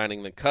a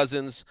signing than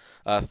Cousins.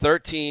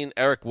 13,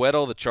 Eric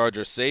Weddle, the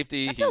Chargers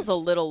safety. That feels a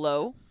little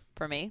low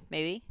for me,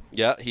 maybe.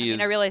 Yeah,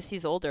 I realize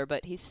he's older,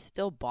 but he's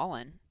still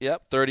balling.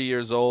 Yep, 30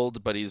 years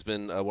old, but he's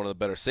been one of the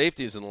better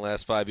safeties in the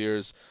last 5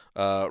 years.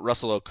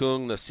 Russell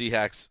Okung, the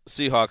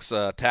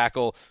Seahawks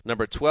tackle,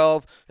 number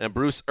 12, and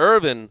Bruce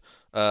Irvin,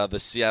 the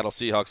Seattle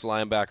Seahawks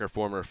linebacker,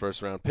 former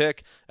first-round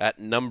pick, at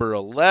number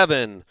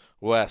 11.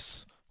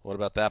 Wes, what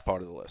about that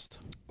part of the list?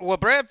 Well,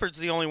 Bradford's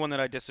the only one that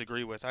I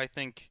disagree with. I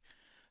think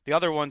the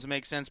other ones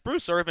make sense.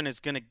 Bruce Irvin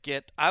is going to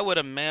get, I would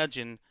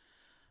imagine,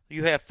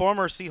 you have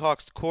former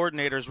Seahawks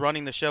coordinators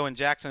running the show in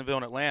Jacksonville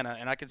and Atlanta,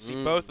 and I could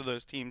see both of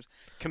those teams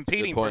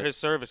competing for his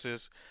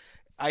services.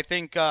 I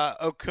think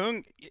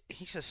Okung,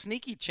 he's a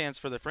sneaky chance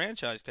for the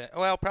franchise tag.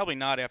 Well, probably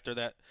not after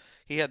that.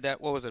 He had that,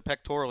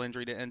 pectoral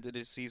injury that ended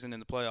his season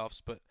in the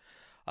playoffs. But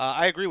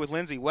I agree with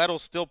Lindsey.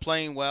 Weddle's still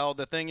playing well.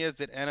 The thing is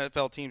that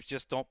NFL teams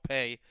just don't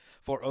pay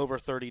for over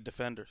 30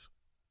 defenders.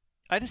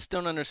 I just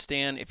don't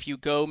understand, if you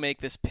go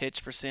make this pitch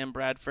for Sam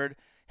Bradford,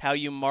 how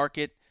you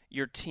market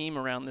your team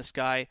around this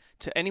guy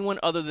to anyone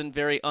other than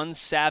very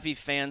unsavvy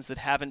fans that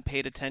haven't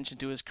paid attention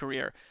to his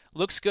career.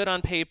 Looks good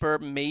on paper,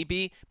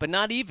 maybe, but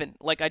not even.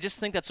 I just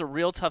think that's a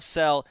real tough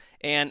sell,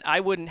 and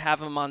I wouldn't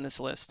have him on this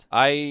list.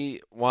 I'm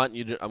going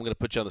to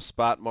put you on the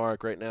spot,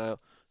 Mark, right now.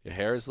 Your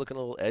hair is looking a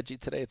little edgy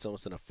today. It's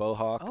almost in a faux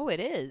hawk. Oh, it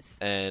is.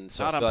 And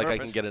so I feel like I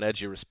can get an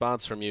edgy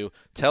response from you.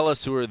 Tell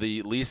us who are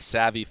the least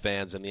savvy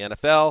fans in the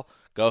NFL.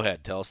 Go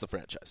ahead. Tell us the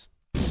franchise.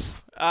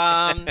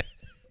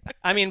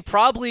 I mean,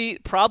 probably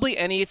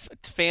any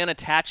fan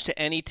attached to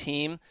any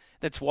team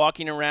that's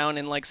walking around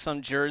in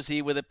some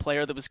jersey with a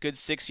player that was good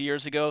 6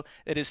 years ago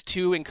that is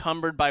too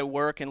encumbered by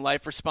work and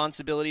life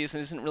responsibilities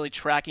and isn't really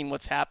tracking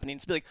what's happening.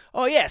 It's like,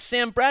 oh yeah,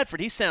 Sam Bradford,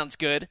 he sounds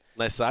good.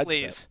 Nice sidestep.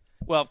 Please.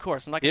 Well, of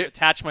course, I'm not going to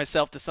attach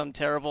myself to some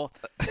terrible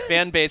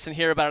fan base and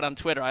hear about it on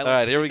Twitter. All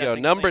right, here we go.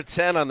 Number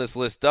 10 on this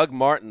list, Doug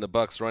Martin, the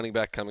Bucs running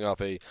back coming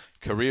off a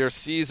career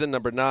season.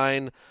 Number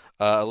 9,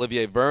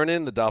 Olivier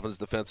Vernon, the Dolphins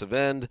defensive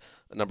end.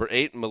 Number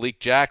 8, Malik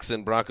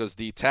Jackson, Broncos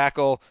D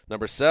tackle.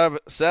 Number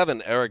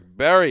 7, Eric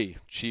Berry,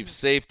 Chiefs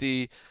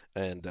safety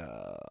and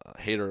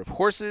hater of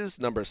horses.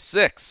 Number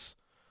 6.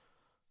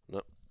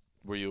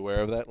 Were you aware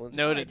of that, Lindsay?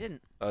 No, I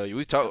didn't.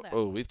 We've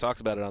talked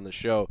about it on the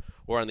show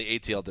or on the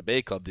ATL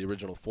Debate Club, the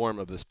original form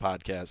of this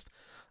podcast,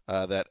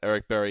 that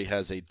Eric Berry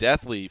has a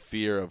deathly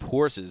fear of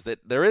horses.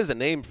 That there is a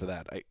name for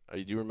that. Do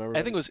you remember?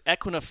 I think it was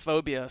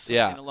equinophobia,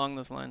 something along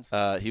those lines.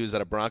 He was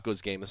at a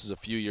Broncos game. This was a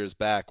few years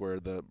back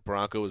where the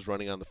Bronco was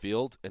running on the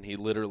field, and he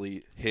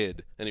literally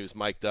hid, and he was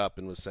mic'd up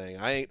and was saying,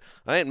 "I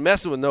ain't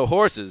messing with no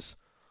horses."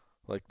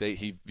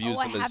 He views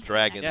them as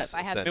dragons. Yes,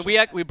 I have.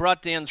 We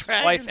brought Dan's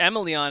wife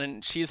Emily on,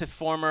 and she's a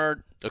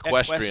former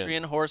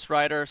equestrian horse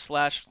rider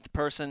 /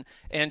 person,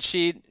 and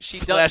she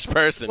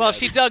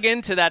dug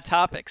into that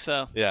topic.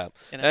 So yeah.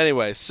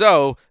 Anyway,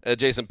 so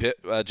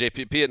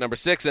JPP at number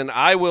 6, and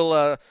I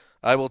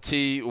will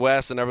tee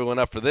Wes and everyone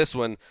up for this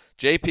one.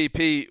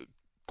 JPP,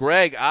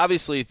 Greg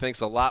obviously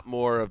thinks a lot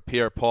more of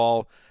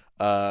Pierre-Paul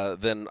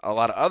than a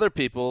lot of other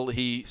people.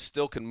 He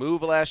still can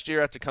move last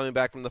year after coming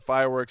back from the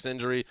fireworks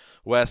injury,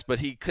 Wes, but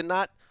he could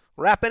not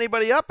wrap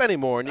anybody up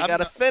anymore. And you got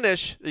to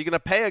finish. You're going to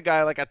pay a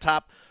guy like a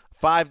top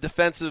 5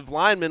 defensive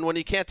lineman when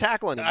he can't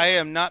tackle anymore. I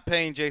am not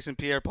paying Jason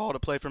Pierre-Paul to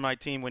play for my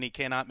team when he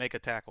cannot make a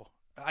tackle.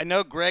 I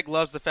know Greg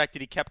loves the fact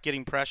that he kept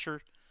getting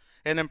pressure,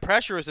 and then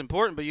pressure is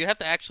important, but you have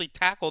to actually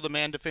tackle the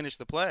man to finish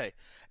the play.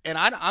 And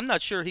I'm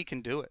not sure he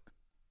can do it.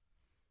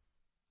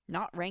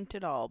 Not ranked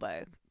at all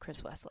by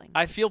Chris Wessling.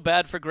 I feel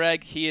bad for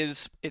Greg.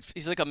 He's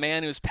like a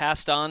man who's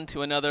passed on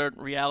to another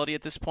reality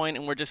at this point,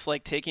 and we're just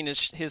taking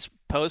his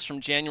post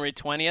from January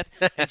 20th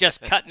and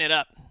just cutting it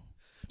up.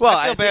 Well,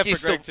 I feel bad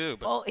for Greg too.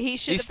 But well, he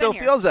still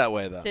feels that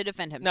way though. To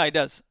defend him. No, he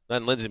does.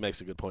 And Lindsay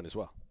makes a good point as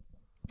well.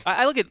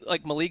 I look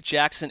at Malik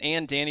Jackson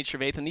and Danny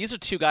Trevathan. These are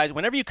two guys.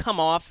 Whenever you come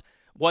off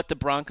what the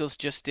Broncos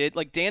just did,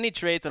 Danny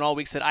Trevathan all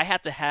week said, I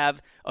had to have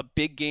a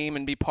big game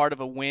and be part of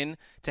a win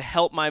to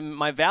help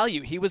my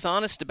value. He was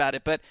honest about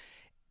it, but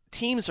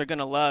teams are going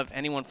to love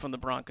anyone from the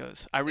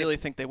Broncos. I really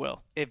think they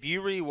will. If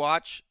you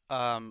rewatch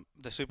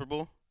the Super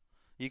Bowl,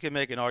 you can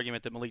make an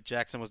argument that Malik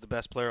Jackson was the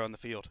best player on the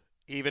field.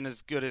 Even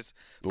as good as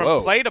 –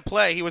 from play to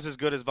play, he was as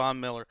good as Von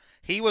Miller.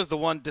 He was the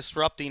one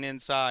disrupting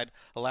inside,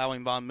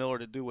 allowing Von Miller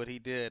to do what he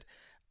did.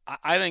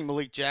 I think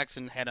Malik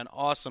Jackson had an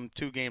awesome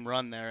 2-game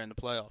run there in the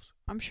playoffs.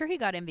 I'm sure he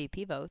got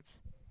MVP votes.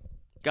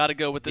 Got to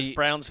go with this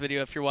Browns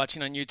video if you're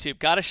watching on YouTube.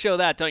 Got to show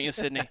that, don't you,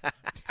 Sydney?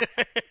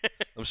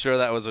 I'm sure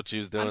that was what she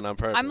was doing on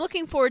purpose. I'm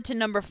looking forward to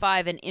number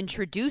 5 and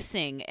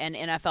introducing an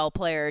NFL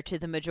player to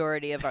the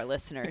majority of our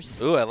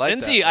listeners. Ooh, I like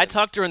Lindsay, that. I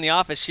talked to her in the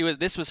office.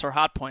 This was her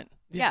hot point.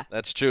 Yeah.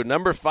 That's true.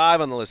 Number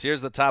 5 on the list.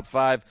 Here's the top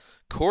 5.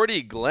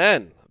 Cordy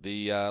Glenn,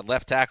 the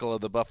left tackle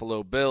of the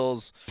Buffalo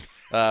Bills.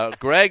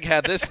 Greg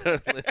had this.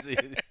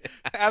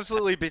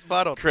 Absolutely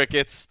befuddled.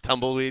 Crickets,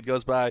 tumbleweed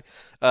goes by.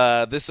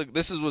 This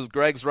was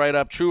Greg's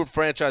write-up. True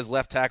franchise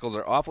left tackles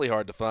are awfully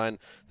hard to find.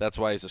 That's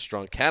why he's a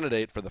strong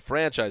candidate for the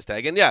franchise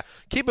tag. And, yeah,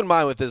 keep in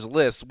mind with this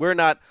list, we're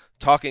not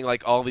talking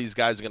like all these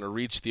guys are going to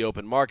reach the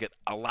open market.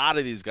 A lot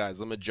of these guys,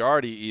 the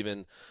majority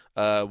even,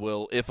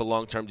 will, if a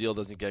long-term deal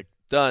doesn't get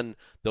done,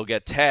 they'll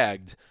get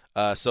tagged.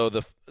 If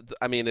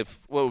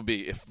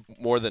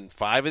more than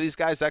 5 of these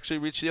guys actually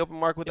reach the open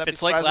market, would that be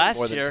surprising? Like last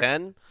more year,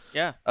 than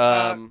 10?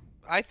 Yeah.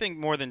 I think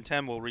more than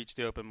 10 will reach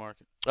the open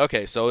market.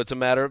 Okay, so it's a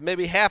matter of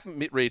maybe half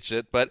reached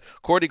it, but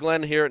Cordy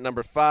Glenn here at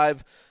number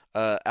 5.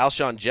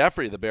 Alshon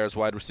Jeffrey, the Bears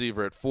wide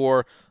receiver, at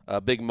 4.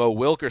 Big Mo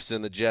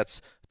Wilkerson, the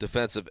Jets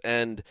defensive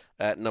end,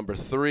 at number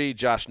 3.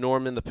 Josh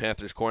Norman, the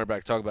Panthers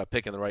cornerback. Talk about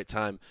picking the right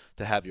time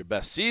to have your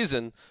best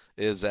season,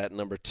 is at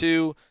number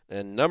 2.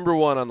 And number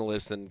 1 on the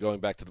list, and going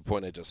back to the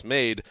point I just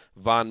made,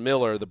 Von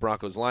Miller, the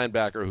Broncos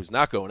linebacker, who's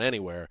not going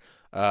anywhere.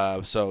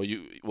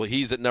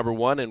 He's at number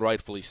 1, and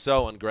rightfully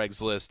so, on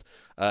Greg's list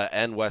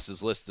and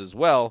Wes's list as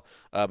well.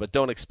 But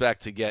don't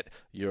expect to get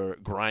your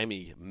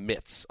grimy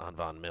mitts on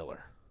Von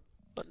Miller.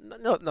 But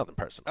no, nothing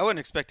personal. I wouldn't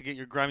expect to get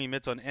your grimy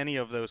mitts on any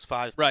of those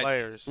 5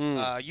 players.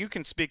 You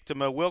can speak to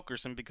Mo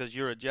Wilkerson because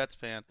you're a Jets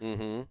fan.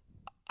 Mm-hmm.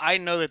 I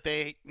know that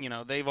they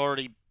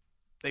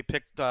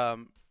picked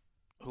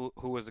who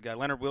was the guy,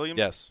 Leonard Williams.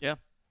 Yes. Yeah.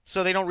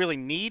 So they don't really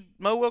need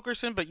Mo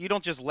Wilkerson, but you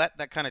don't just let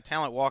that kind of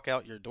talent walk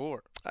out your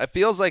door. It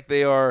feels like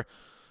they are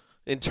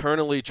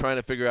internally trying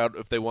to figure out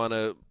if they want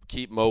to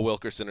keep Mo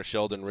Wilkerson or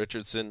Sheldon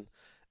Richardson.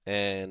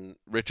 And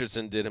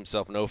Richardson did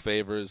himself no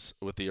favors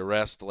with the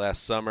arrest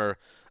last summer.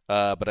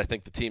 But I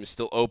think the team is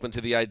still open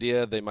to the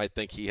idea. They might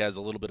think he has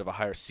a little bit of a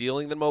higher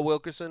ceiling than Mo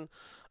Wilkerson.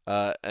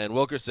 And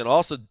Wilkerson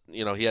also,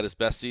 he had his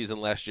best season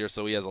last year,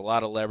 so he has a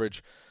lot of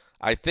leverage.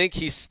 I think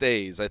he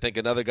stays. I think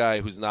another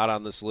guy who's not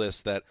on this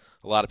list that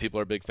a lot of people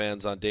are big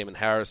fans on, Damon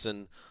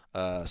Harrison,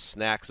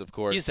 Snacks, of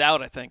course. He's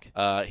out, I think.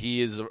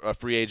 He is a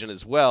free agent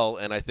as well,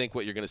 and I think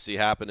what you're going to see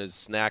happen is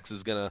Snacks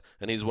is going to,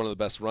 and he's one of the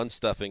best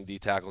run-stuffing D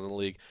tackles in the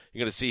league,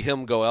 you're going to see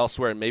him go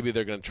elsewhere, and maybe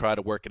they're going to try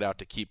to work it out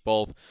to keep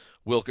both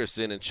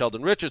Wilkerson and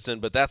Sheldon Richardson,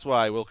 but that's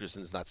why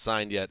Wilkerson's not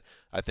signed yet.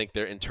 I think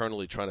they're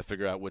internally trying to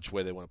figure out which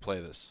way they want to play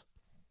this.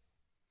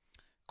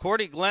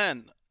 Cordy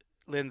Glenn,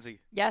 Lindsay.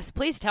 Yes,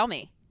 please tell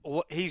me.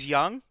 He's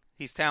young,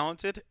 he's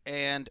talented,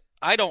 and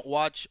I don't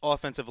watch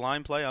offensive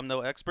line play. I'm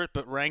no expert,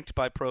 but ranked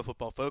by Pro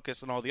Football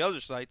Focus and all the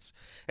other sites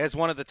as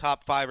one of the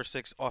top 5 or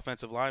 6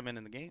 offensive linemen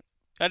in the game.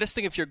 I just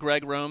think if you're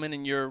Greg Roman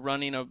and you're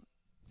running an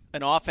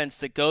offense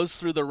that goes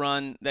through the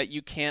run, that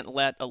you can't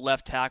let a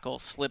left tackle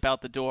slip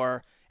out the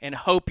door and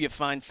hope you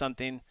find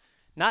something.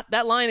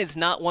 That line is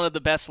not one of the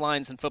best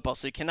lines in football,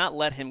 so you cannot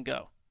let him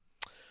go.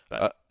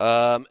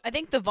 I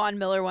think the Von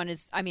Miller one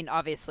is,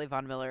 obviously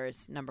Von Miller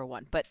is number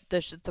 1, but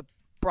the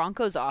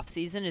Broncos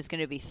offseason is going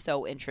to be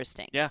so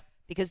interesting. Yeah.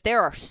 Because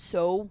there are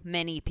so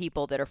many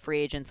people that are free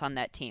agents on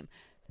that team.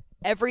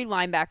 Every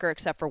linebacker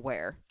except for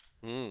Ware,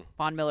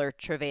 Von Miller,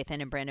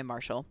 Trevathan, and Brandon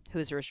Marshall, who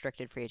is a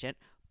restricted free agent.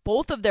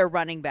 Both of their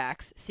running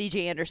backs,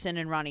 C.J. Anderson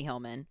and Ronnie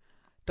Hillman,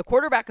 the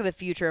quarterback of the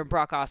future,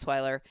 Brock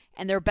Osweiler,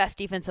 and their best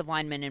defensive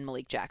lineman in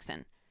Malik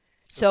Jackson.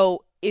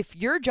 So if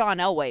you're John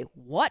Elway,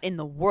 what in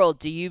the world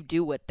do you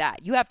do with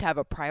that? You have to have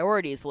a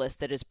priorities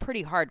list that is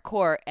pretty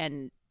hardcore,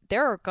 and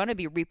there are going to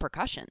be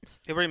repercussions.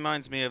 It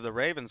reminds me of the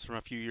Ravens from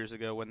a few years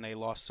ago when they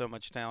lost so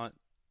much talent.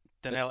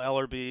 Donnell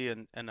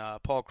Ellerbe and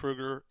Paul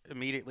Kruger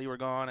immediately were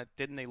gone.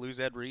 Didn't they lose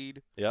Ed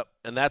Reed? Yep,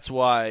 and that's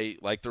why,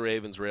 like the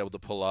Ravens were able to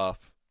pull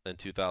off in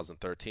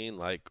 2013,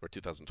 or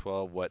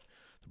 2012, what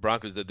the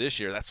Broncos did this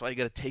year. That's why you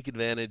got to take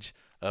advantage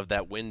of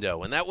that window.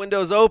 When that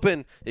window's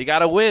open, you got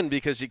to win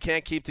because you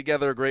can't keep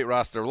together a great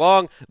roster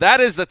long. That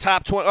is the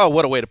top 20. Oh,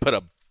 what a way to put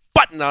a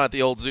button on it,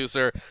 the old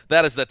Zeuser.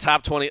 That is the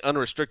top 20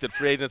 unrestricted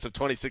free agents of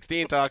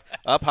 2016 talk.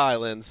 Up high,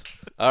 Linz.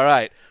 All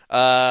right.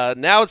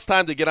 Now it's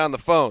time to get on the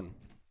phone.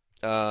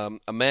 A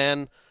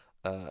man,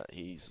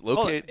 he's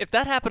located. If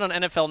that happened on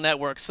NFL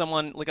Network,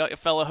 someone, like a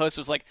fellow host,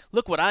 was like,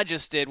 look what I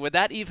just did. Would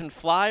that even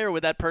fly, or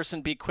would that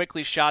person be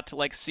quickly shot to,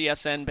 like,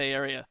 CSN Bay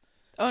Area?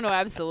 Oh, no,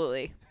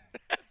 absolutely.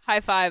 High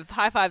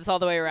fives all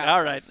the way around.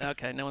 All right.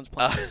 Okay, no one's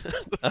playing.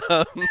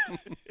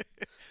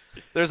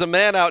 There's a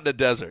man out in the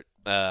desert,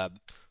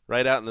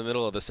 right out in the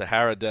middle of the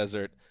Sahara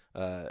Desert.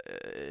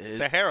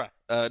 Sahara.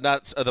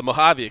 Not the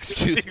Mojave,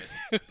 excuse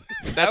me.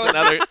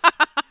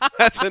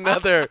 That's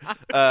another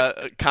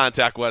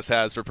contact Wes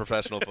has for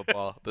professional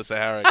football, the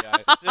Sahara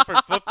guy.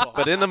 Different football.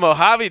 But in the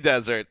Mojave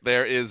Desert,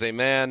 there is a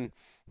man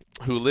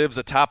who lives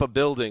atop a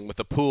building with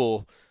a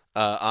pool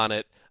on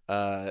it,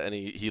 and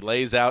he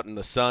lays out in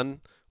the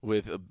sun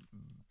with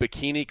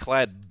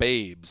bikini-clad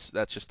babes.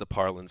 That's just the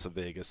parlance of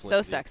Vegas. So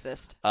Lindsay.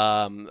 sexist.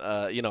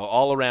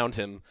 All around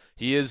him.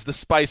 He is the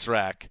Spice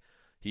Rack.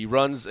 He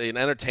runs an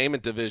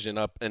entertainment division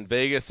up in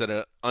Vegas at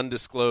an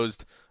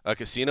undisclosed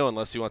casino,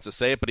 unless he wants to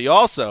say it. But he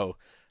also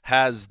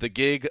has the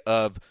gig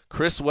of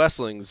Chris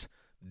Wessling's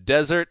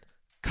Desert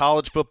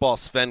College Football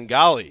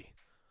Svengali.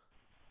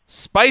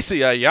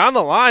 Spicy, are you on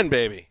the line,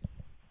 baby?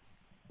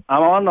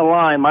 I'm on the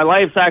line. My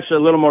life's actually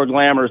a little more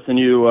glamorous than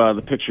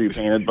the picture you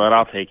painted, but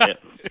I'll take it.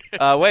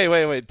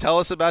 Wait. Tell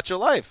us about your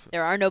life.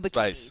 There are no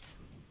bikinis. Spice.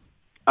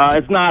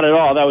 It's not at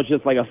all. That was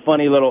just like a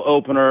funny little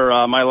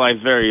opener. My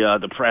life's very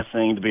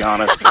depressing, to be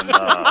honest. And,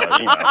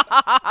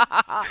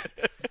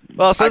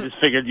 Well, I just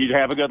figured you'd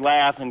have a good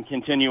laugh and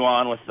continue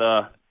on with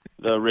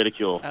the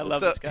ridicule. I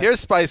love this guy. Here's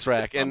Spice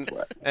Rack,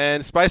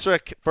 and Spice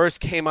Rack first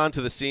came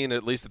onto the scene,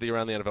 at least at the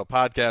Around the NFL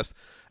podcast,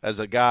 as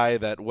a guy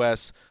that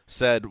Wes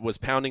said was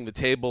pounding the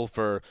table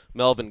for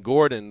Melvin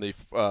Gordon, the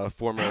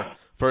former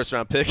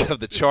first-round pick of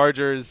the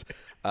Chargers.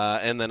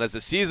 And then as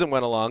the season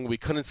went along, we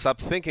couldn't stop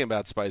thinking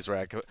about Spice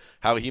Rack,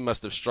 how he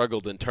must have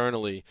struggled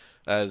internally,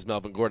 as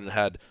Melvin Gordon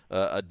had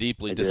a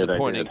deeply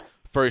disappointing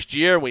first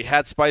year. We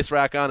had Spice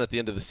Rack on at the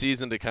end of the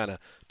season to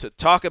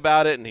talk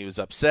about it, and he was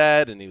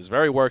upset and he was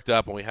very worked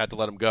up, and we had to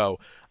let him go.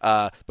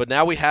 But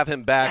now we have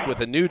him back with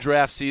a new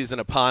draft season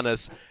upon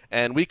us,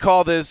 and we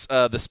call this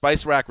the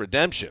Spice Rack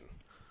Redemption.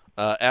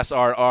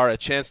 SRR, a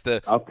chance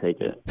to I'll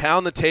take it.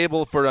 Pound the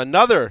table for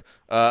another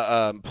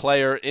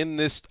player in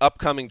this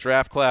upcoming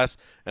draft class,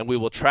 and we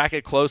will track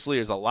it closely.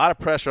 There's a lot of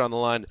pressure on the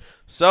line.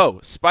 So,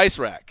 Spice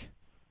Rack,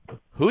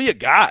 who you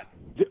got?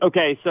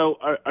 Okay, so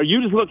are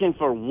you just looking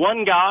for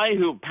one guy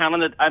who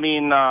pounded it? I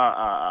mean,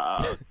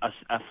 a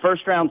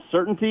first-round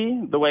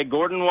certainty, the way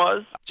Gordon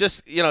was?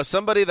 Just,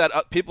 somebody that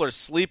people are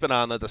sleeping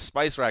on, that the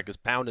Spice Rack is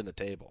pounding the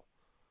table.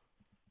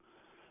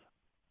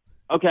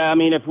 Okay, I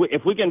mean,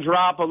 if we can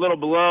drop a little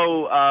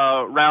below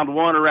round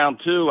one or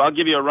round two, I'll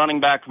give you a running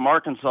back from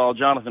Arkansas,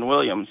 Jonathan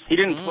Williams. He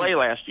didn't play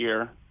last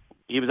year;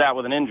 he was out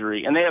with an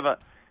injury, and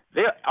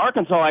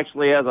Arkansas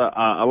actually has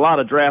a lot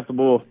of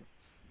draftable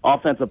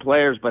offensive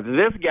players. But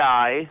this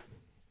guy,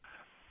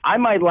 I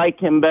might like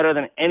him better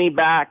than any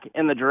back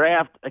in the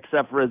draft,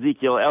 except for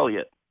Ezekiel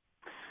Elliott.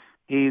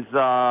 He's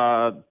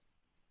got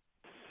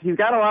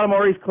a lot of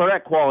Maurice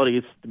Claret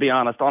qualities, to be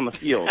honest, on the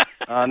field.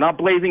 Not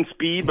blazing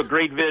speed, but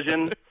great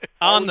vision.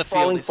 On the field,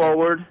 falling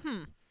forward.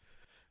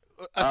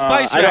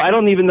 Spice I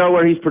don't even know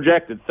where he's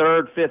projected.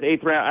 3rd, 5th,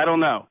 8th round. I don't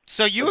know.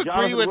 So you agree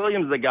Jonathan with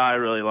Williams, the guy I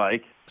really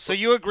like. So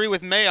you agree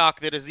with Mayock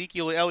that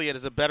Ezekiel Elliott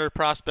is a better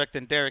prospect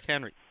than Derrick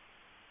Henry?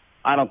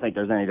 I don't think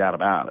there's any doubt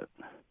about it.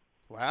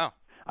 Wow.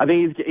 I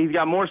think he's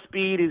got more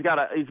speed. He's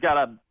got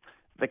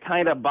the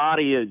kind of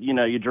body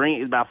you dream.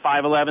 He's about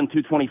 5'11",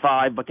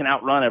 225, but can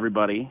outrun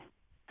everybody.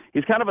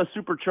 He's kind of a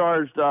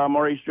supercharged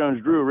Maurice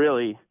Jones-Drew,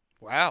 really.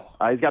 Wow.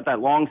 He's got that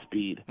long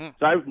speed.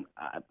 So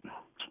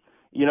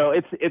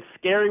it's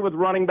scary with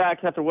running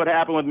backs after what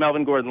happened with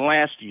Melvin Gordon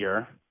last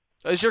year.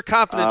 Is your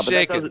confidence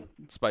shaken,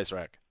 Spice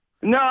Rack?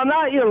 No, I'm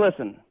not.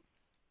 Listen,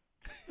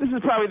 this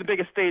is probably the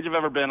biggest stage I've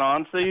ever been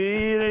on, so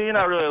you're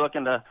not really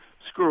looking to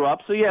screw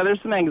up. So, yeah,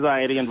 there's some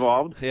anxiety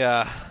involved.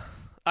 Yeah.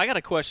 I got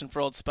a question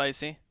for Old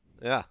Spicy.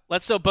 Yeah.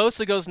 So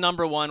Bosa goes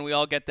number 1. We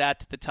all get that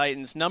to the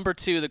Titans. Number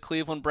 2, the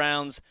Cleveland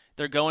Browns.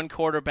 They're going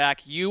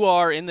quarterback. You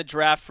are in the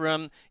draft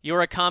room.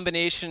 You're a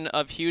combination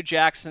of Hugh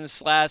Jackson /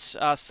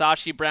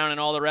 Sashi Brown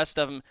and all the rest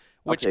of them.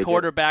 Which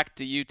quarterback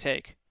do you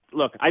take?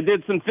 Look, I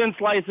did some thin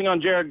slicing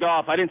on Jared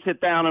Goff. I didn't sit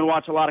down and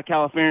watch a lot of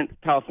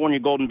California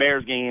Golden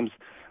Bears games,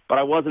 but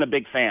I wasn't a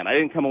big fan. I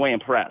didn't come away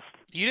impressed.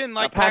 You didn't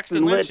like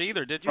Paxton Lynch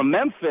either, did you? From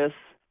Memphis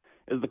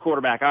is the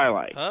quarterback I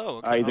like. Oh,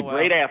 okay. He's a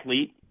great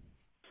athlete.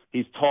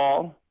 He's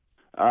tall.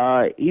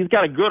 He's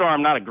got a good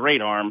arm, not a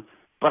great arm,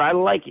 but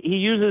he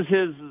uses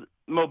his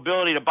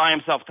mobility to buy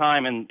himself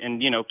time,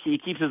 and he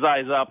keeps his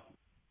eyes up.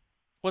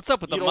 What's up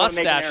with the you don't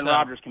mustache? Want to make an Aaron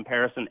Rodgers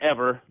comparison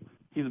ever.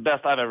 He's the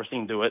best I've ever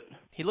seen do it.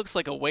 He looks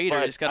like a waiter.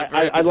 But He's got a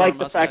very I like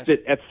the mustache. fact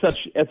that at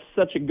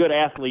such a good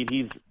athlete,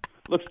 he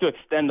looks to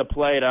extend the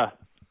play to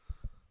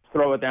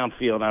throw it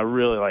downfield. I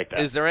really like that.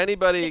 Is there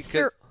anybody?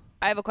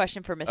 I have a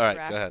question for Mr. All right,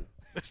 Rack. go ahead.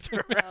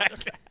 Mr.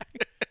 Rack.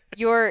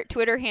 Your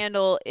Twitter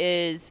handle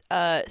is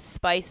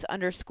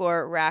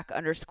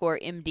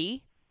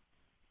Spice_Rack_MD.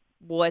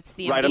 What's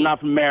the MD? Right, I'm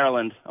not from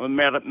Maryland. I'm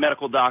a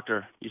medical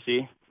doctor, you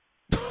see.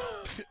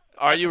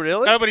 Are you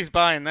really? Nobody's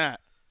buying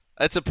that.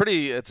 It's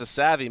a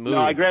savvy move.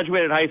 No, I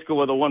graduated high school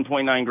with a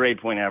 1.9 grade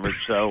point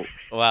average, so.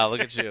 Wow, look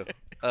at you.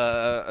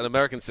 An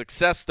American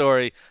success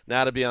story,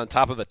 now to be on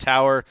top of a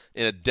tower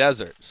in a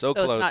desert. So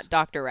close. It's not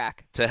Dr.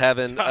 Rack. To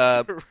heaven.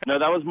 No,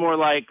 that was more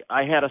like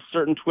I had a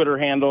certain Twitter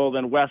handle,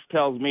 then Wes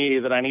tells me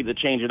that I need to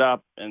change it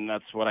up, and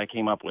that's what I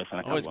came up with.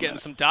 Always getting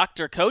some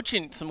doctor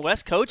coaching, some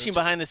Wes coaching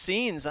behind the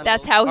scenes.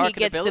 That's how he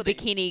gets the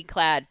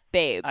bikini-clad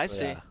babes. I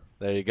see. Yeah.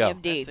 There you go.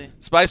 MD.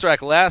 Spice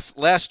Rack,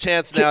 last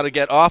chance now to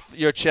get off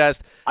your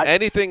chest.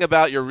 Anything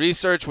about your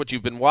research, what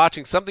you've been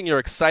watching, something you're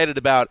excited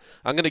about.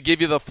 I'm going to give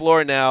you the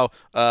floor now,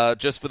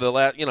 just for the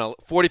last,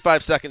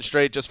 45 seconds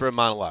straight, just for a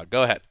monologue.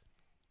 Go ahead.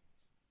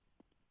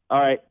 All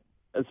right.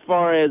 as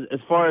far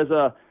as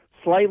a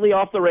slightly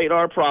off the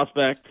radar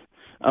prospect,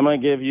 I'm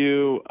going to give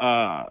you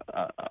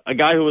a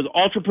guy who was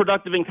ultra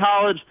productive in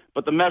college,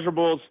 but the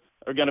measurables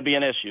are going to be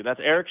an issue. That's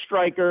Eric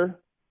Stryker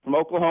from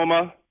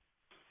Oklahoma.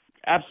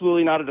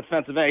 Absolutely not a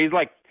defensive end. He's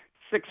like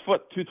 6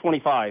 foot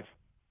 225,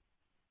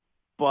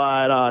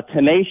 but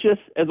tenacious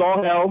as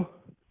all hell.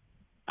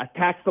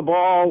 Attacks the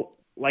ball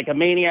like a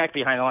maniac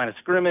behind the line of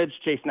scrimmage,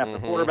 chasing after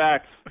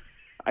quarterbacks.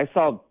 I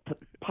saw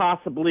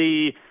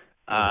possibly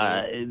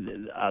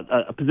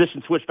a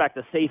position switch back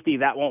to safety.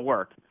 That won't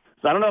work.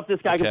 So I don't know if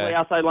this guy can play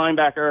outside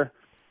linebacker.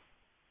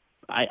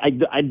 I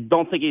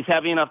don't think he's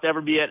heavy enough to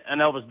ever be an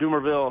Elvis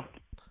Dumervil.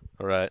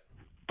 All right.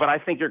 But I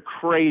think you're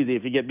crazy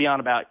if you get beyond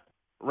about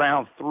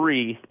round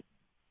 3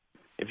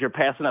 if you're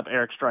passing up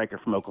Eric Stryker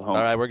from Oklahoma.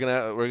 All right, we're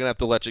gonna have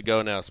to let you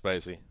go now,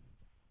 Spicy.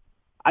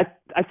 I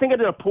think I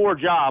did a poor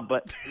job,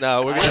 but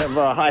no, I have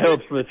high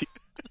hopes for the future.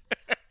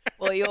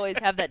 Well, you always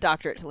have that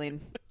doctorate to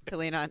lean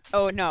on.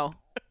 Oh no,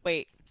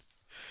 wait.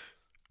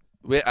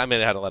 I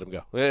had to let him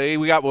go.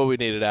 We got what we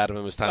needed out of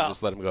him. It was time to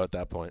just let him go at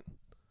that point.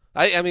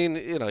 I mean,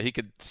 he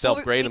could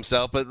self-grade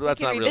himself, but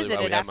that's not really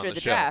why we have him on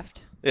the show.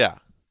 Draft. Yeah.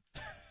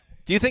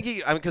 Do you think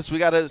because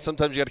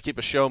sometimes you got to keep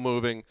a show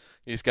moving.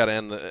 You just got to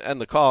end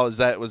the call. Was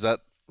that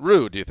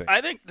rude, do you think?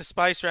 I think the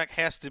Spice Rack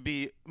has to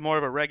be more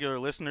of a regular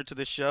listener to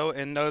this show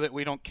and know that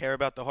we don't care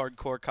about the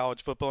hardcore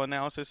college football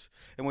analysis,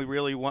 and we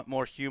really want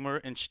more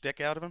humor and shtick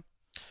out of him.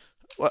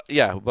 Well,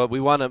 yeah, but we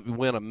want to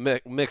win a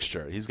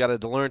mixture. He's got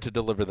to learn to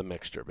deliver the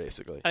mixture,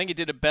 basically. I think he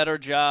did a better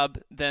job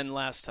than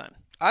last time.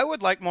 I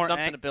would like more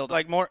something to build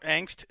more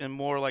angst and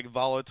more like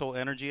volatile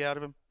energy out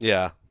of him.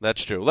 Yeah,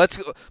 that's true.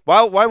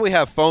 While we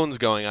have phones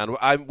going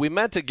on, we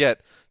meant to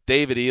get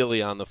David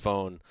Ely on the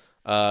phone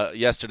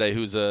yesterday,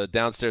 who's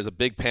downstairs a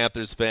big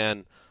Panthers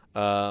fan,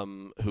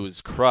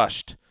 who's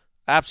crushed,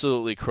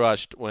 absolutely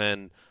crushed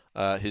when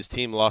his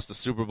team lost the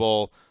Super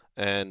Bowl,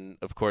 and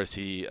of course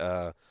he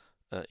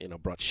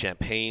brought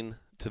champagne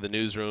to the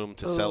newsroom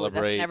to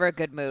celebrate. That's never a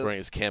good move. Wearing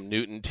his Cam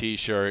Newton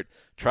T-shirt.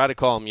 Tried to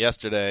call him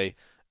yesterday,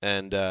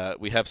 and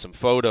we have some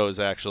photos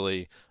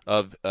actually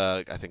of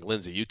I think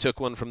Lindsay, you took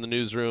one from the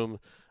newsroom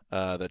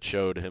that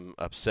showed him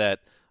upset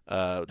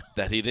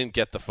that he didn't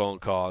get the phone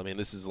call. I mean,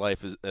 this is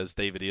life as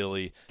David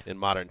Ely in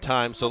modern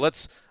times. So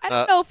let's. I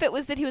don't know if it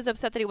was that he was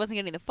upset that he wasn't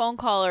getting the phone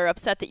call, or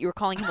upset that you were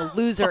calling him a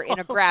loser in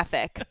a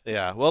graphic.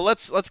 Yeah, well,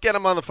 let's get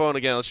him on the phone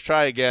again. Let's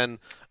try again.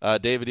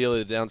 David Ely,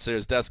 the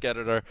downstairs desk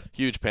editor,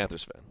 huge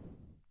Panthers fan.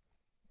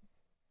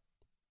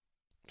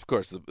 Of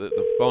course, the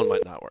phone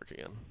might not work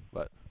again,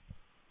 but.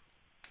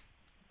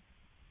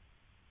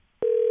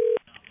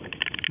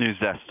 News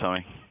desk,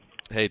 Tony.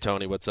 Hey,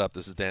 Tony, what's up?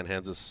 This is Dan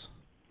Hanzus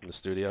in the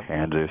studio.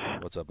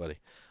 Hanzus. What's up, buddy?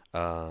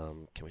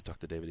 Can we talk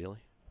to David Ely?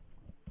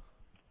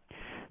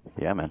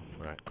 Yeah, man.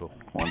 All right, cool.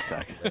 1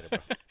 sec.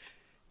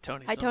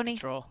 Tony's Hi, Tony.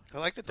 Control. I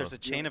like that there's a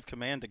chain of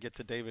command to get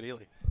to David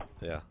Ely.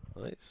 Yeah,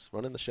 well, he's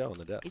running the show on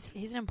the desk.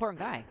 He's an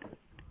important guy.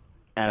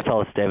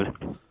 NFL, it's David.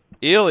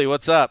 Ely,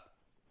 what's up?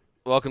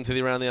 Welcome to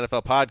the Around the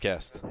NFL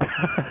podcast.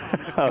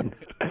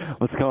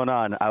 What's going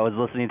on? I was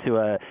listening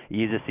to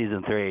Yeezus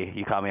Season 3.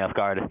 You caught me off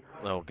guard.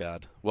 Oh,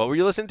 God. What were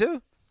you listening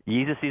to?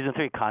 Yeezus Season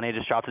 3. Kanye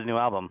just dropped his new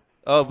album.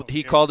 Oh,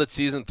 he called it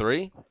Season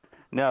 3?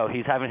 No,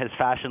 he's having his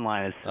fashion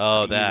line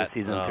as that.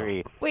 Season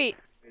 3. Wait,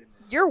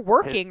 you're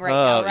working right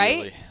now, right?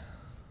 Ely.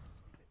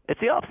 It's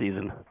the off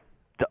season.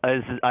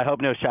 I hope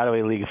no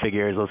shadowy league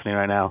figure is listening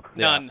right now.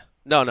 None.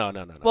 No.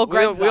 Well,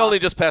 we only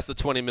just passed the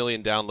 20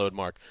 million download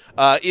mark.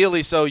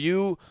 Ely, so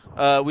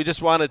we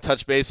just want to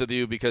touch base with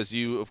you because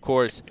you, of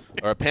course,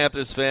 are a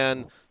Panthers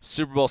fan.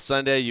 Super Bowl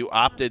Sunday, you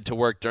opted to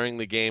work during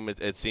the game.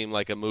 It seemed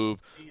like a move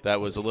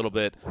that was a little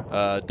bit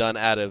done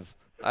out of,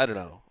 I don't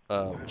know.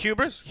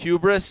 Hubris,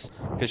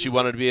 because you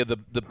wanted to be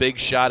the big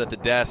shot at the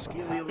desk.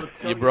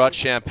 You brought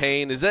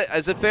champagne. Is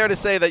it fair to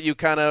say that you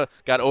kind of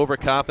got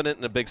overconfident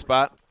in a big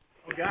spot?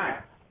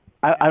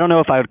 I don't know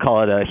if I would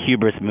call it a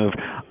hubris move.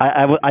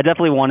 I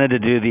definitely wanted to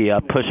do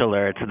the push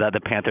alert that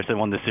the Panthers had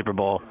won the Super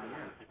Bowl.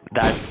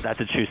 That's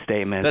a true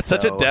statement. That's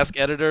such a desk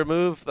editor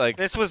move. Like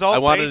this was all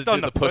based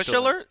on the push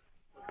alert.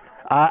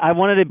 I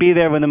wanted to be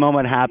there when the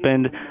moment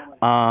happened.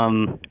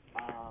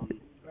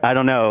 I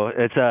don't know.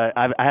 It's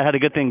I had a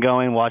good thing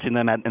going watching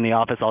them in the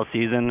office all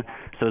season,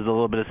 so there's a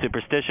little bit of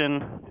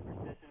superstition.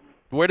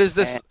 Where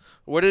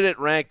did it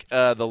rank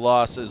the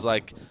losses?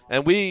 Like,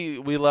 and we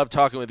love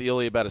talking with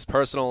Ely about his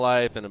personal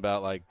life and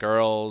about like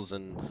girls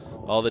and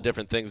all the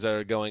different things that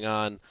are going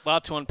on. A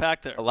lot to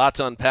unpack there. A lot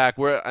to unpack.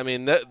 I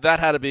mean, that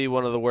had to be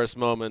one of the worst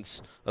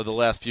moments of the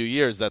last few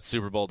years, that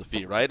Super Bowl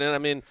defeat, right? And I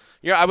mean,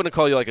 I wouldn't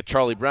call you like a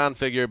Charlie Brown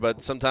figure,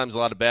 but sometimes a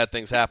lot of bad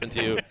things happen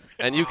to you,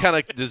 and you kind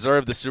of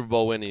deserve the Super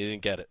Bowl win and you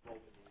didn't get it.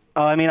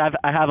 Oh, I mean, I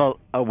have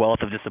a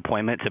wealth of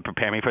disappointment to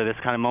prepare me for this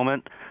kind of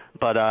moment,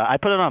 but I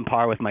put it on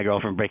par with my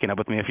girlfriend breaking up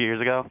with me a few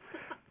years ago.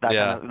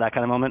 That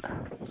kind of moment.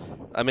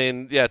 I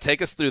mean, yeah,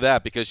 take us through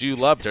that because you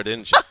loved her,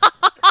 didn't you?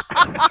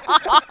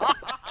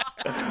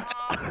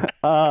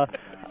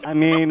 I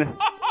mean,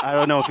 I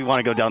don't know if we want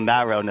to go down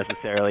that road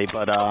necessarily,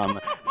 but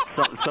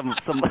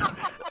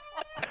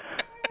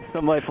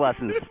Some life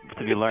lessons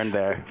to be learned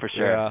there for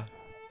sure. Yeah.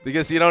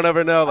 Because you don't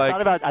ever know. Like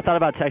I thought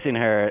about texting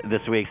her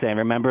this week saying,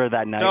 "Remember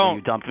that night when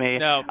you dumped me?"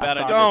 No, I bad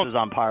thought this was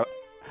on par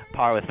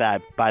with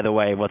that. By the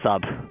way, what's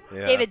up?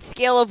 Yeah. David,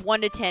 scale of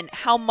 1 to 10,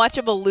 how much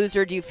of a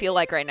loser do you feel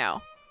like right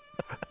now?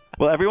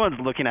 Well, everyone's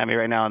looking at me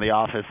right now in the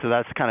office, so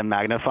that's kind of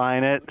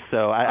magnifying it.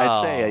 So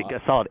I'd say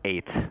a solid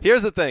 8.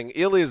 Here's the thing.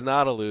 Ely is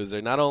not a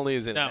loser. Not only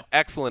is he an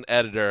excellent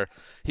editor,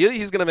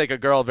 he's going to make a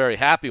girl very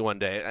happy one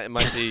day. It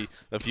might be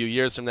a few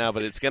years from now,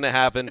 but it's going to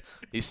happen.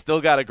 He's still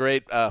got a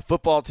great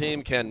football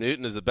team. Ken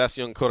Newton is the best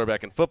young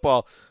quarterback in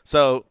football.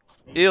 So,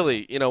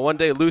 Ely, one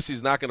day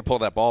Lucy's not going to pull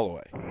that ball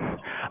away.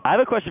 I have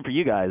a question for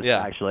you guys,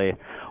 actually.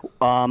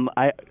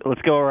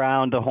 Let's go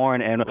around the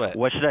horn, and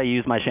what should I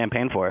use my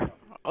champagne for?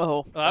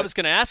 Well, I was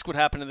going to ask what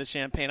happened to the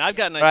champagne. I've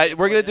got an idea. All right,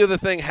 we're going to do the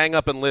thing, hang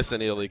up and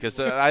listen, Ely, because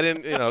I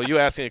didn't, you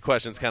asking a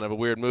question is kind of a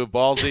weird move,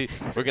 ballsy.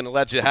 We're going to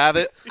let you have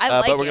it,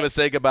 but we're going to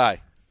say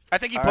goodbye. I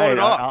think he pulled it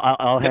off.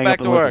 I'll Get hang back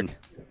up to and work.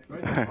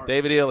 listen.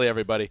 David Ely,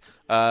 everybody.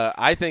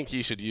 I think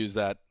he should use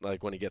that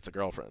like when he gets a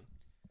girlfriend.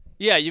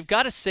 Yeah, you've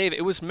got to save it.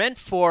 It was meant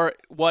for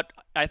what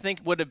I think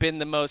would have been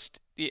the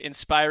most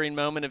inspiring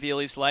moment of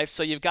Ely's life,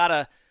 so you've got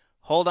to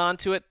hold on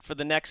to it for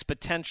the next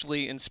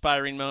potentially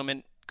inspiring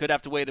moment. Could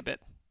have to wait a bit.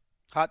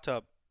 Hot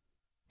tub.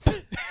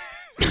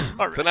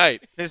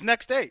 Tonight. His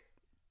next date.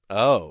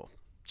 Oh.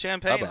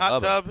 Champagne,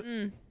 hot tub.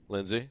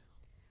 Lindsay?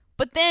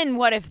 But then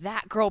what if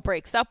that girl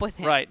breaks up with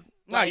him? Right.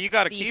 No, you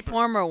got to keep the her.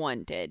 former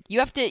one did. You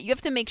have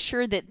to make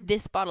sure that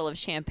this bottle of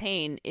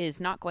champagne is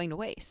not going to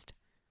waste.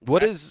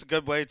 That's a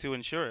good way to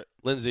ensure it.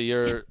 Lindsay,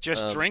 you're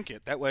just drink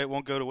it. That way it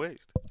won't go to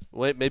waste.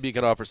 Wait, maybe you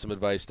can offer some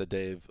advice to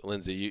Dave.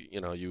 Lindsay,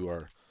 you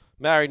are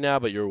married now,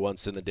 but you were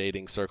once in the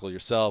dating circle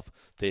yourself,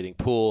 dating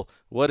pool.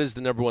 What is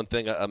the number one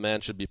thing a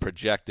man should be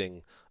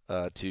projecting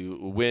to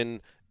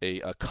win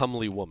a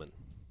comely woman?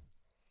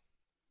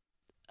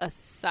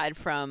 Aside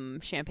from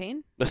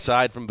champagne?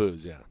 Aside from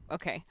booze, yeah.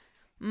 Okay.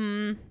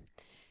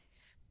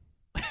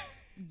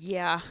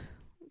 Yeah.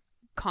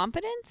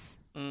 Confidence?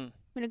 I'm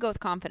going to go with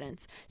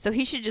confidence. So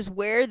he should just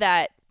wear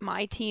that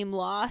my team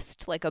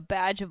lost like a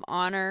badge of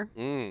honor.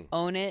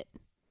 Own it.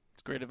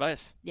 It's great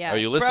advice. Yeah. Are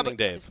you listening,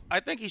 Dave? I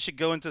think he should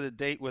go into the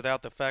date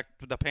without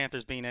the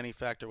Panthers being any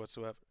factor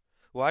whatsoever.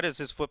 Why does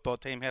his football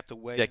team have to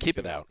weigh? Yeah, keep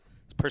it out.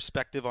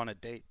 Perspective on a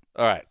date.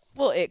 All right.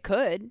 Well, it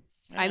could.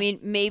 I mean,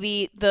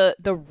 maybe the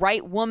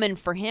right woman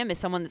for him is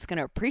someone that's going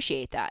to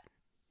appreciate that.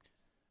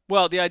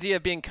 Well, the idea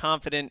of being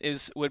confident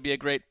would be a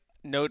great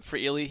note for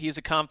Ely. He's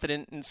a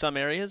confident in some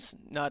areas,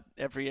 not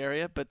every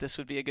area, but this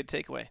would be a good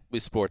takeaway. We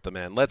sport the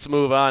man. Let's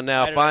move on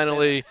now.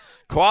 Finally,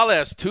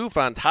 Quales 2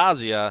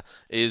 Fantasia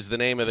is the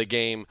name of the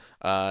game.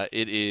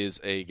 It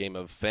is a game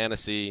of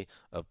fantasy,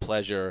 of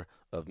pleasure,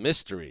 of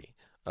mystery.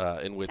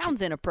 In which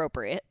sounds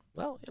inappropriate.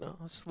 Well,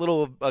 it's a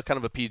little kind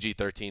of a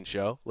PG-13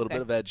 show. A little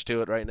bit of edge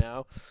to it right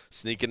now.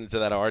 Sneaking into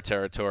that R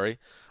territory.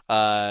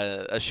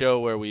 A show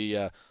where we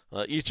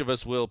each of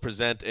us will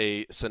present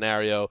a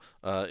scenario,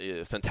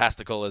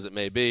 fantastical as it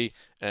may be,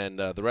 and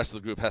the rest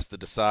of the group has to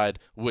decide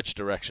which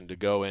direction to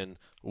go in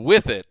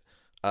with it.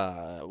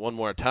 One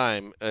more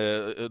time,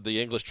 the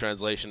English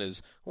translation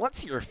is,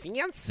 what's your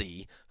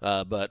fancy?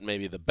 But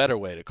maybe the better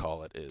way to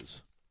call it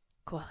is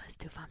Quales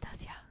 2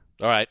 Fantasia.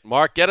 All right,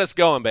 Mark, get us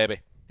going,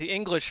 baby. The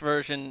English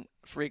version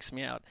freaks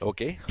me out.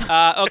 Okay.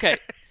 Okay.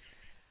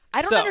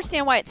 I don't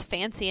understand why it's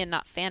fancy and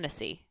not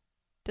fantasy.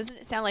 Doesn't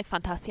it sound like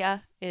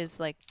Fantasia is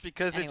like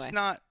because anyway. it's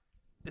not.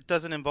 It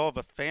doesn't involve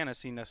a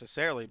fantasy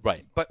necessarily.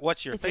 Right. But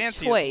what's your It's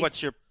fancy? a choice.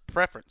 What's your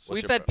preference?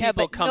 We've had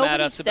people but come nobody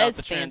at us about says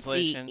the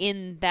fancy translation.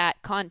 in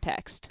that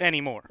context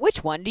anymore.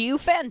 Which one do you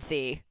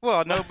fancy?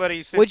 Well,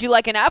 nobody says. Would you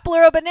like an apple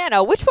or a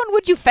banana? Which one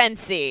would you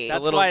fancy?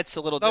 That's why it's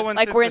a little No different. one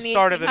Like we're in the the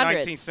start of the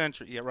 1800s. 19th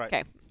century. Yeah, right.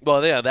 Okay.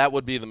 Well, yeah, that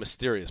would be the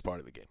mysterious part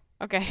of the game.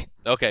 Okay.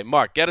 Okay,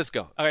 Mark, get us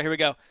going. All right, here we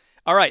go.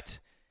 All right.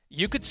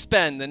 You could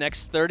spend the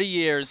next 30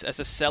 years as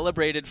a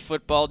celebrated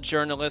football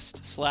journalist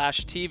 /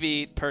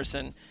 TV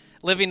person,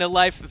 living a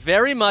life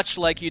very much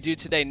like you do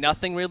today.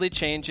 Nothing really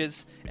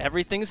changes.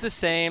 Everything's the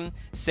same.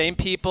 Same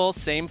people,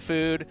 same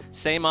food,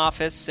 same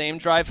office, same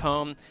drive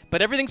home.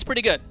 But everything's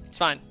pretty good. It's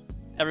fine.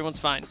 Everyone's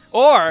fine.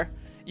 Or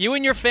you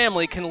and your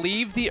family can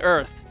leave the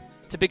Earth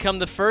to become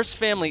the first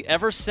family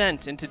ever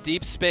sent into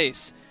deep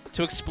space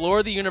to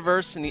explore the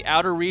universe and the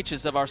outer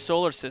reaches of our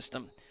solar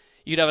system.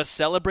 You'd have a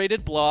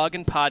celebrated blog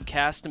and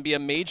podcast and be a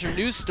major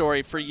news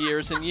story for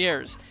years and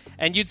years.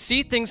 And you'd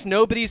see things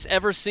nobody's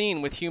ever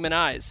seen with human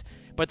eyes.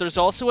 But there's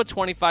also a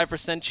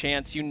 25%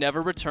 chance you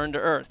never return to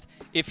Earth.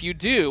 If you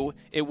do,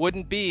 it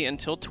wouldn't be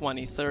until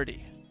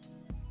 2030.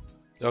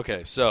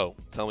 Okay, so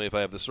tell me if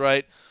I have this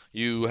right.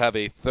 You have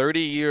a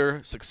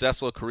 30-year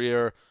successful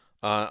career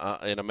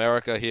in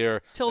America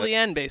here. Till the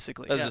end,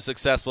 basically. As a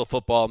successful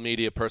football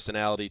media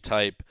personality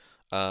type.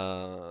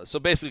 So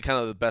basically kind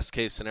of the best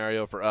case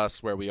scenario for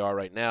us where we are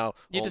right now,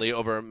 only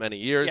over many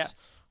years. Yeah.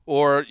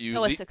 Or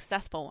you a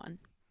successful one.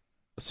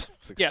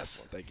 Successful,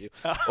 yes. Thank you.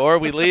 Or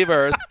we leave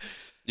Earth.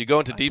 You go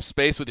into deep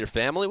space with your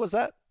family, was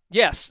that?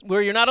 Yes,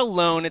 where you're not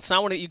alone. It's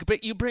not one of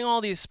you bring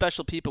all these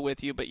special people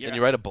with you, but And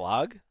you write a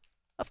blog?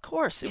 Of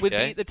course, it would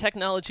be. The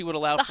technology would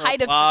allow the for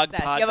height a blog, of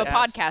success. podcast. You have a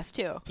podcast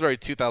too. It's a very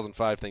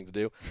 2005 thing to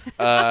do,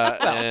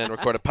 and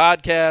record a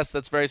podcast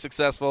that's very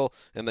successful,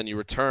 and then you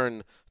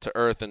return to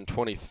Earth in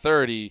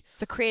 2030.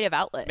 It's a creative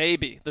outlet.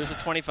 Maybe there's a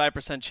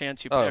 25%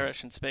 chance you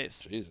perish in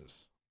space.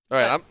 Jesus. All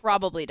right, I'm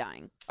probably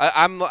dying.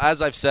 I'm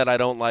as I've said, I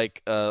don't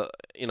like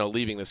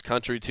leaving this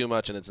country too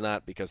much, and it's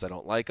not because I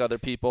don't like other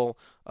people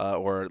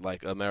or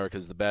like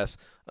America's the best.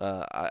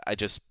 I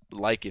just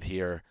like it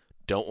here.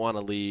 Don't want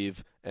to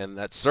leave, and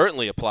that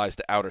certainly applies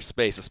to outer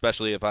space,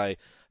 especially if I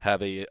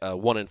have a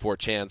 1 in 4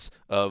 chance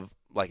of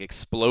like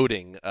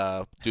exploding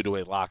due to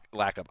a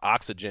lack of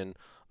oxygen.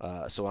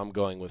 So I'm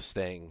going with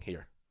staying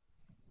here.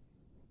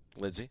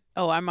 Lindsay?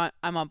 Oh, I'm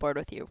on board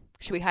with you.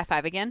 Should we high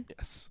five again?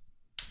 Yes.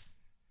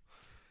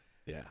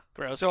 Yeah.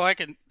 Gross. So I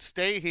can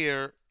stay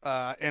here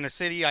in a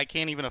city I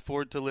can't even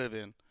afford to live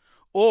in,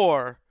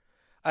 or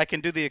I can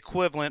do the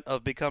equivalent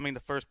of becoming the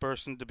first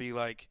person to be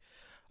like,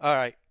 all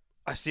right,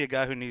 I see a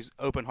guy who needs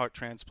open heart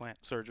transplant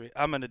surgery.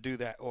 I'm going to do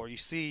that. Or you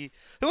see,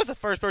 who was the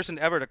first person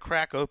ever to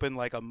crack open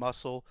like a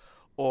muscle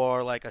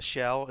or like a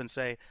shell and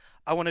say,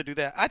 I want to do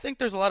that. I think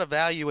there's a lot of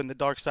value in the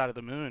dark side of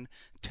the moon,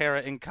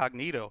 terra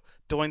incognito,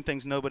 doing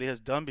things nobody has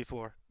done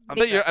before.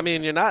 But you're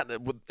not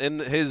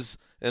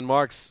in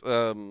Mark's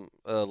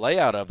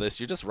layout of this.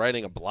 You're just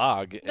writing a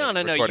blog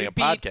and recording a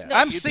podcast.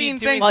 I'm seeing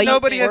things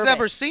nobody has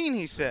ever seen,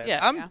 he said.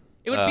 Yeah.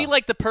 It would be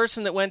like the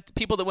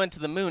people that went to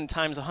the moon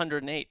times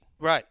 108.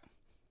 Right.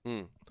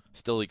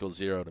 Still equals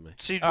 0 to me.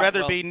 So you'd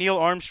rather be Neil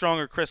Armstrong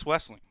or Chris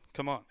Wessling.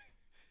 Come on.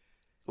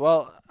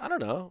 Well, I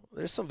don't know.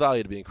 There's some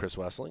value to being Chris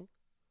Wessling.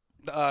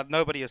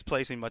 Nobody is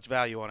placing much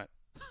value on it.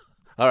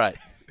 All right.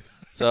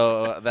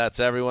 So that's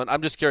everyone.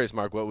 I'm just curious,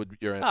 Mark, what would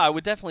your answer? I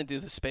would definitely do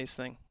the space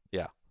thing.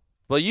 Yeah.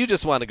 Well, you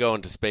just want to go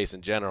into space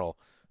in general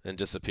and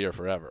disappear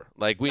forever.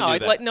 Like we knew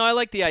that. I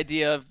like the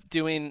idea of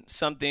doing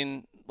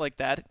something like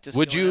that. Just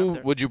would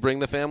you bring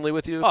the family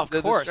with you? Oh, of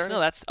course.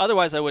 No,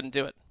 otherwise I wouldn't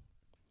do it.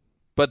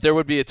 But there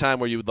would be a time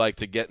where you would like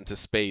to get into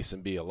space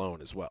and be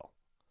alone as well.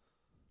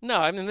 No,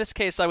 I mean in this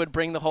case I would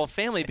bring the whole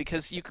family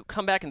because you could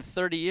come back in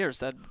 30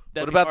 years. What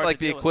about like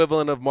the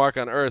equivalent of Mark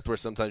on Earth, where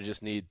sometimes you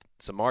just need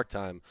some Mark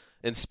time?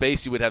 In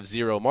space, you would have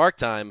 0 Mark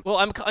time.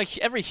 Well,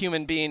 every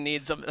human being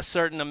needs a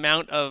certain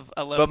amount of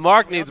alone. But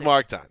Mark needs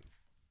Mark time.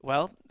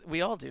 Well,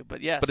 we all do,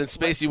 but yes. But in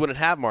space, you wouldn't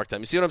have Mark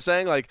time. You see what I'm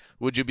saying? Like,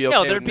 would you be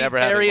okay with never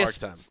having Mark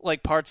time?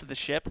 Like parts of the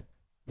ship.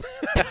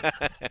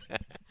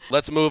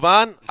 Let's move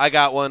on. I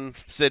got one,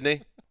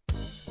 Sydney.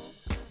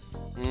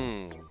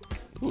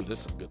 Ooh, this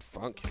is some good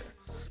funk here.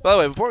 By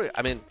the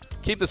way,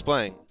 keep this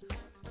playing.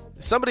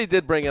 Somebody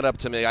did bring it up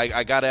to me.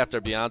 I got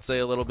after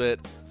Beyonce a little bit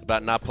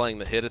about not playing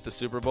the hit at the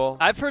Super Bowl.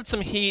 I've heard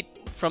some heat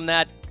from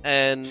that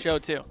show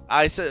too.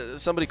 I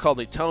said somebody called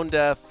me tone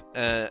deaf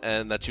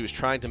and that she was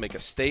trying to make a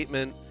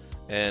statement,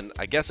 and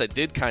I guess I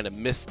did kind of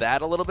miss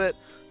that a little bit.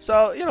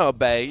 So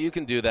Bay, you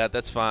can do that.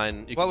 That's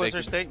fine. What was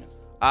her statement?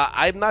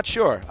 I'm not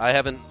sure. I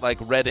haven't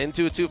read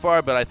into it too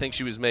far, but I think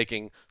she was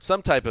making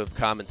some type of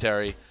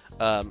commentary.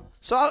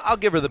 So I'll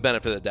give her the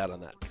benefit of the doubt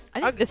on that. I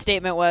think the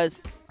statement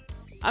was,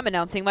 I'm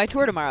announcing my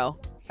tour tomorrow.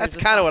 That's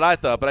kind of what I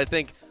thought, but I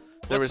think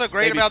there was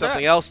maybe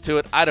something else to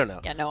it. I don't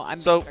know. Yeah, no,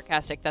 I'm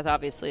sarcastic. That's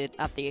obviously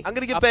not the I'm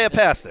going to give Bay a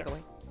pass there.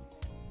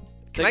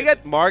 Can I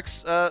get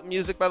Mark's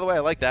music, by the way? I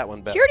like that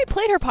one better. She already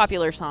played her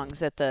popular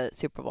songs at the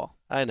Super Bowl.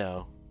 I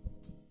know.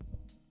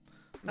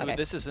 Okay. Ooh,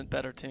 this isn't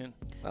better tune.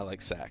 I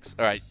like sax.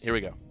 All right, here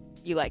we go.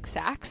 You like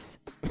sax?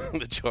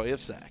 The joy of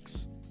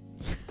sax.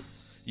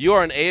 You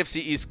are an AFC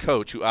East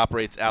coach who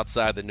operates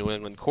outside the New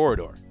England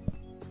corridor.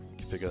 You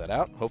can figure that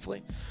out,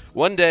 hopefully.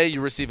 One day,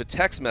 you receive a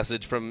text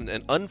message from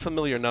an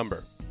unfamiliar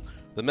number.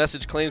 The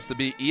message claims to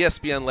be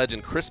ESPN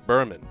legend Chris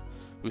Berman,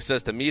 who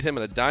says to meet him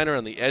at a diner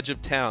on the edge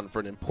of town for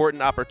an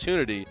important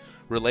opportunity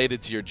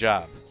related to your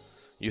job.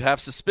 You have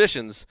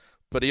suspicions,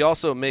 but he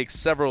also makes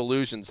several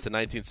allusions to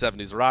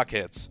 1970s rock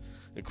hits,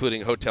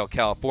 including Hotel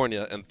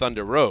California and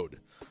Thunder Road.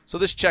 So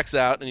this checks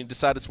out, and you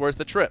decide it's worth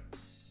the trip.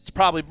 It's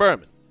probably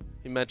Berman.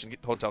 He mentioned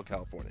Hotel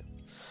California.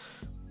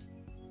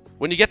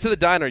 When you get to the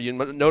diner, you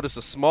notice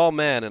a small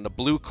man in a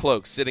blue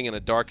cloak sitting in a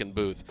darkened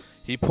booth.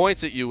 He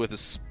points at you with a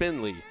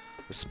spindly?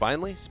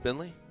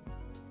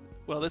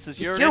 Well, this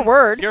is your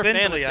word. Your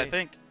Spindly, fantasy. I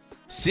think.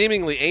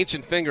 Seemingly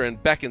ancient finger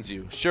and beckons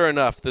you. Sure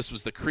enough, this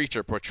was the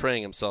creature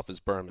portraying himself as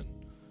Berman.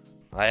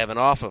 I have an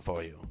offer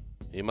for you.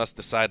 You must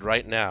decide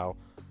right now.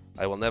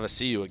 I will never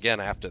see you again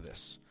after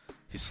this.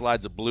 He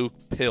slides a blue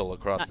pill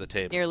across the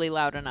table. Nearly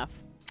loud enough.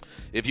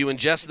 If you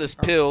ingest this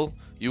pill,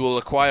 you will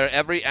acquire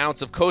every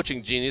ounce of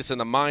coaching genius in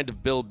the mind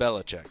of Bill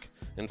Belichick.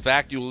 In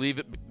fact, you will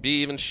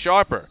be even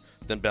sharper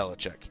than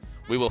Belichick.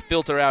 We will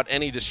filter out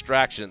any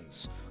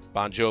distractions.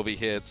 Bon Jovi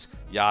hits,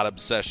 yacht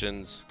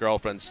obsessions,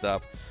 girlfriend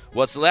stuff.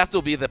 What's left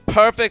will be the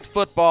perfect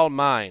football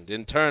mind.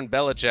 In turn,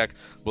 Belichick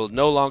will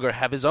no longer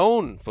have his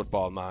own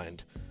football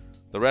mind.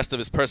 The rest of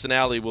his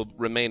personality will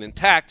remain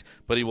intact,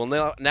 but he will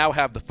now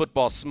have the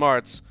football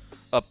smarts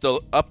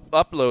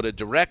uploaded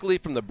directly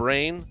from the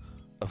brain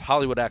of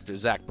Hollywood actor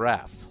Zach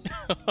Braff.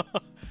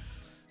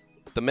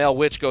 The male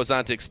witch goes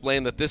on to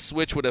explain that this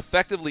switch would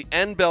effectively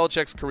end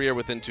Belichick's career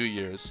within 2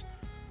 years,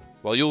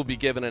 while you will be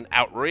given an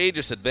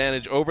outrageous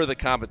advantage over the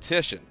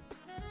competition.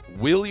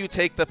 Will you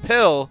take the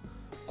pill?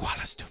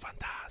 ¿Cuál es tu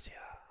fantasía?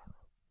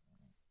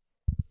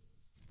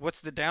 What's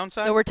the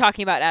downside? So we're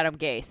talking about Adam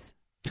Gase.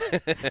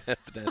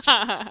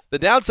 The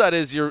downside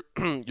is you're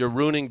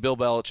ruining Bill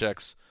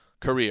Belichick's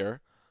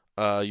career.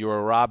 You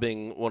are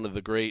robbing one of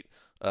the great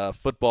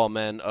football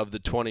men of the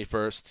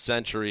 21st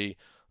century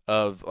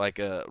of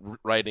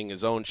writing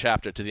his own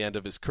chapter to the end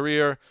of his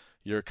career.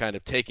 You're kind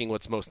of taking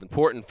what's most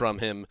important from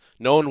him.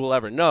 No one will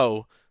ever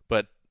know,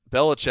 but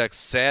Belichick's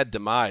sad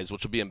demise,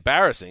 which will be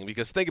embarrassing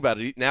because think about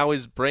it. Now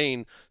his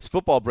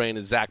football brain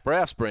is Zach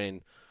Braff's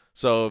brain.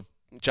 So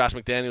if Josh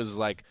McDaniels is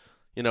like,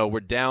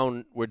 we're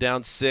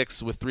down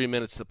 6 with 3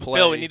 minutes to play.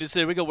 Bill, we need to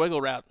say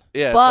wiggle route.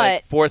 Yeah,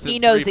 but it's like 4th and he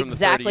knows 3 from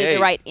exactly the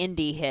the right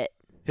indie hit.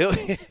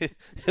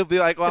 He'll be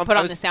like, well, to put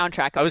on the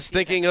soundtrack. I was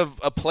thinking of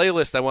a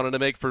playlist I wanted to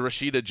make for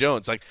Rashida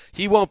Jones. Like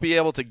he won't be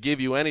able to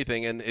give you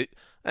anything,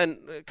 and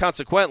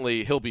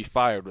consequently he'll be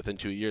fired within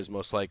 2 years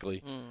most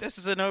likely. This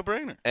is a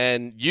no-brainer.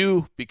 And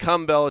you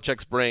become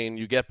Belichick's brain.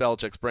 You get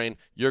Belichick's brain.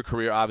 Your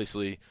career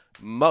obviously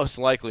most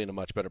likely in a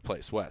much better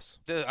place. Wes,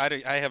 I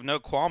have no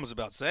qualms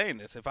about saying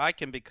this. If I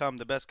can become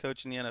the best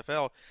coach in the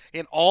NFL,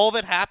 and all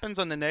that happens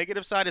on the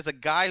negative side is a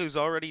guy who's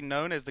already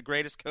known as the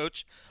greatest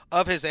coach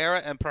of his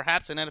era and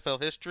perhaps in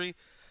NFL history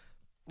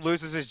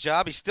loses his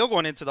job, he's still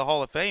going into the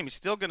Hall of Fame. He's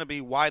still going to be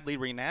widely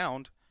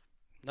renowned.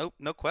 No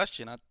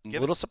question. I'm a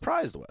little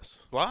surprised, Wes.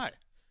 Why?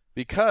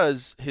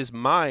 Because his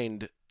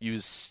mind, you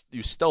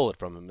stole it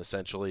from him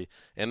essentially,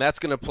 and that's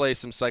going to play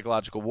some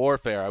psychological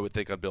warfare, I would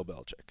think, on Bill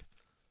Belichick.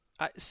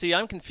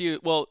 I'm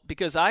confused. Well,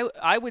 because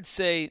I would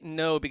say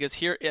no, because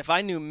here, if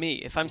I knew me,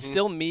 if I'm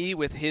still me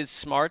with his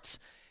smarts,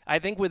 I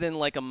think within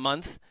like a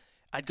month,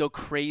 I'd go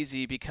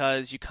crazy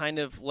because you kind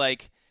of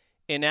like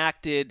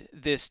enacted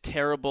this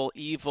terrible,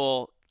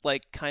 evil,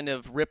 like kind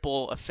of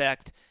ripple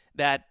effect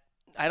that,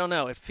 I don't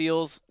know, it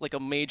feels like a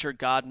major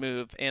God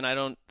move, and I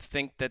don't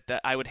think that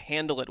I would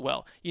handle it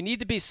well. You need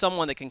to be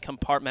someone that can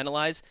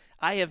compartmentalize.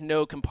 I have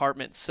no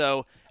compartments,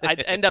 so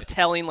I'd end up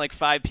telling like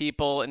 5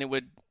 people, and it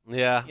would,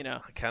 I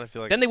kind of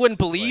feel like then they wouldn't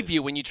believe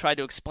you when you tried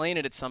to explain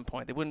it at some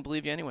point. They wouldn't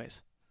believe you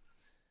anyways.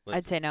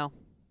 I'd say no.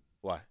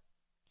 Why?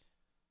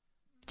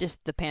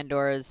 Just the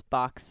Pandora's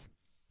box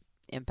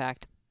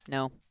impact.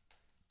 No.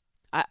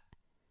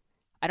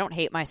 I don't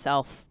hate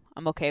myself.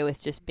 I'm okay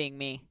with just being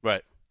me.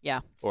 Right. Yeah.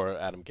 Or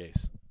Adam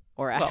Gase.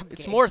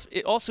 It's more.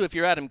 Also, if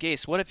you're Adam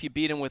Gase, what if you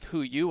beat him with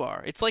who you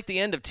are? It's like the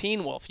end of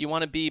Teen Wolf. You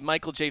want to be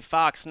Michael J.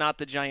 Fox, not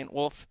the giant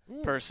wolf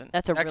person.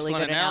 That's a really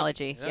good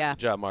analogy. Yeah.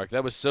 Good job, Mark.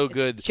 That was so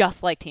good.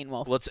 Just like Teen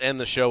Wolf. Let's end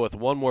the show with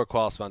one more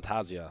Qualis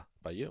Fantasia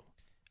by you.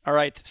 All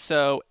right.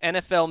 So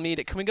NFL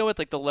media. Can we go with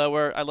like the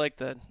lower? I like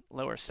the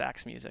lower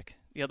sax music.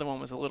 The other one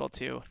was a little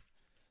too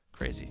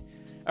crazy.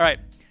 All right.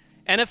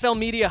 NFL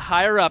media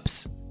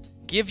higher-ups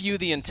give you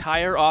the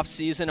entire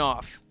offseason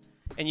off,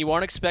 and you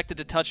aren't expected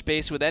to touch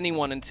base with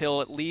anyone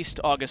until at least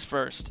August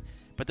 1st.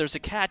 But there's a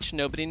catch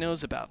nobody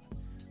knows about.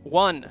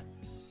 1,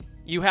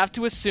 you have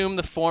to assume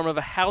the form of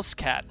a house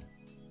cat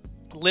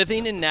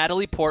living in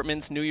Natalie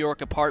Portman's New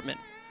York apartment.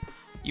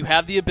 You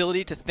have the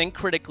ability to think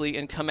critically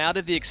and come out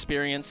of the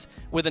experience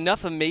with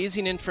enough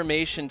amazing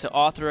information to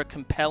author a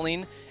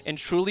compelling and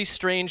truly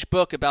strange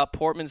book about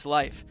Portman's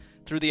life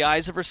through the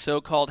eyes of her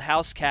so-called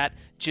house cat,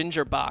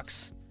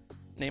 Gingerbox.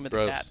 Name of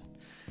the cat.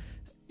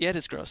 Yeah, it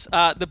is gross.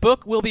 The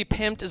book will be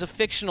pimped as a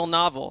fictional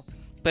novel,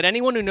 but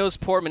anyone who knows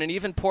Portman, and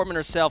even Portman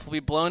herself, will be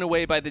blown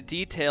away by the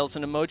details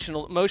and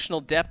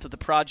emotional depth of the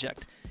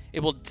project. It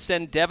will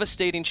send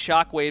devastating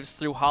shockwaves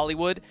through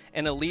Hollywood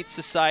and elite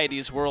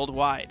societies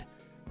worldwide.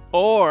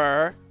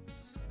 Or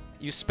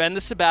you spend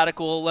the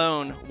sabbatical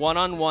alone,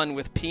 one-on-one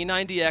with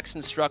P90X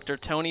instructor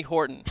Tony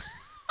Horton,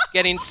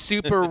 getting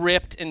super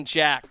ripped and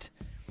jacked.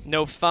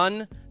 No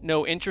fun,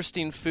 no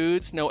interesting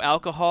foods, no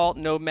alcohol,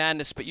 no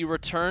madness, but you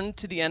return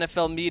to the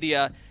NFL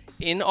media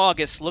in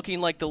August looking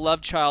like the love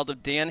child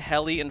of Dan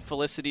Hellie and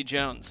Felicity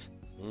Jones.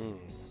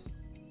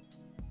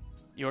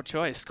 Your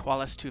choice.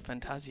 ¿Cuál es tu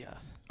fantasía?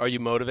 Are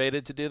you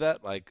motivated to do that?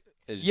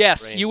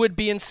 Yes, you would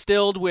be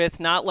instilled with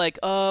not like,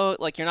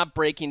 you're not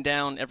breaking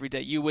down every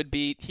day.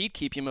 He'd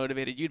keep you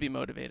motivated. You'd be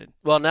motivated.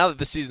 Well, now that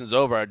the season's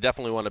over, I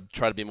definitely want to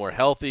try to be more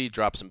healthy,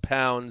 drop some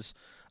pounds.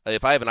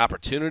 If I have an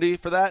opportunity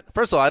for that,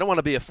 first of all, I don't want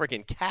to be a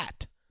freaking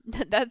cat.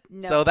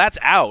 No. So that's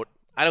out.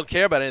 I don't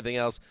care about anything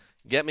else.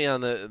 Get me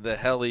on the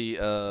Hellie,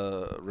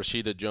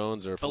 Rashida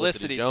Jones or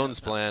Felicity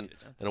Jones plan,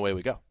 and away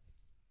we go.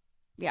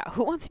 Yeah,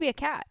 who wants to be a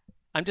cat?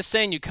 I'm just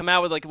saying, you come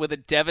out with a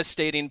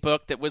devastating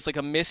book that was like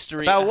a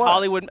mystery. About what?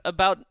 Hollywood,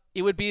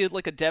 it would be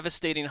like a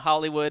devastating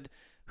Hollywood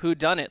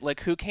whodunit.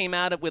 Like, who came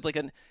out with like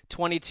a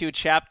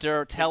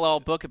 22-chapter tell-all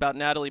book about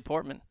Natalie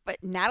Portman?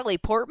 But Natalie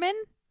Portman?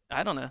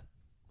 I don't know.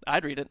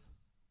 I'd read it.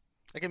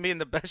 I can be in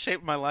the best shape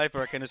of my life,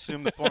 or I can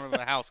assume the form of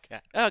a house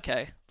cat.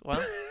 Okay,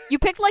 well. You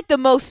picked like the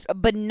most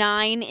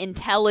benign,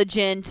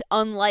 intelligent,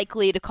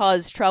 unlikely to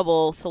cause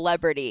trouble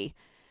celebrity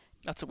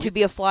to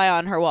be a fly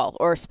on her wall,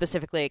 or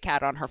specifically a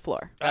cat on her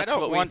floor. That's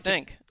what we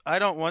think. I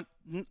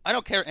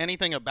don't care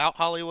anything about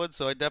Hollywood,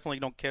 so I definitely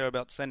don't care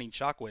about sending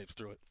shockwaves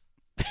through it.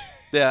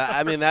 Yeah,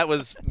 I mean, that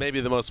was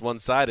maybe the most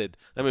one-sided.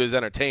 I mean, it was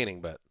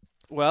entertaining, but...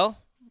 Well,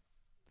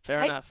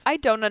 fair enough. I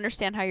don't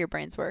understand how your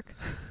brains work.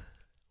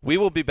 We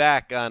will be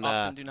back on...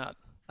 Often do not.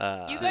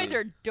 You guys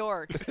are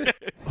dorks.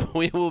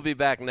 We will be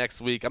back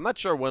next week. I'm not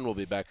sure when we'll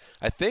be back.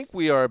 I think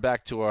we are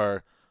back to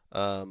our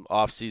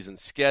off-season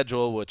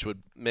schedule, which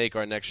would make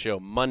our next show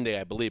Monday,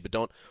 I believe. But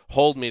don't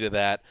hold me to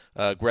that.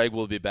 Greg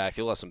will be back.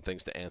 He'll have some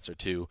things to answer,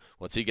 too,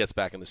 once he gets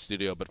back in the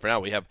studio. But for now,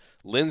 we have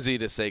Lindsay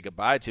to say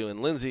goodbye to.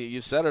 And, Lindsay,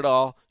 you've said it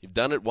all. You've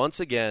done it once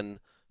again.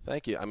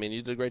 Thank you. I mean,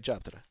 you did a great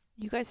job today.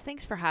 You guys,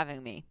 thanks for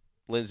having me.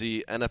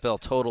 Lindsay, NFL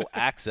Total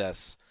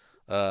Access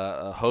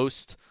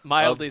host.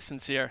 Mildly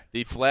sincere.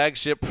 The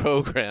flagship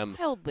program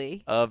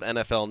Mildly. of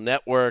NFL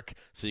Network.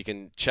 So you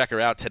can check her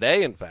out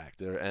today, in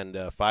fact,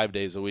 and 5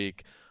 days a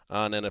week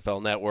on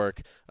NFL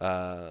Network.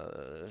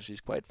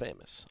 She's quite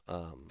famous.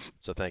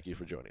 So thank you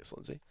for joining us,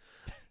 Lindsay.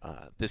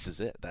 This is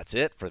it. That's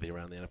it for the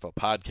Around the NFL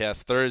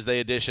podcast, Thursday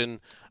edition.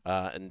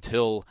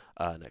 Until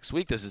next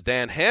week, this is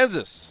Dan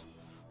Hanzus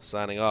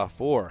signing off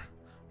for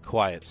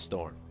Quiet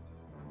Storm,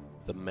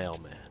 the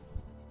mailman,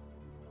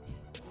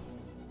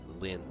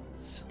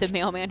 Linz. The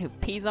mailman who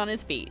pees on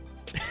his feet.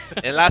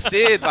 And La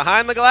Cid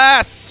behind the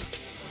glass.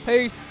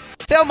 Peace.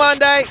 Till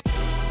Monday.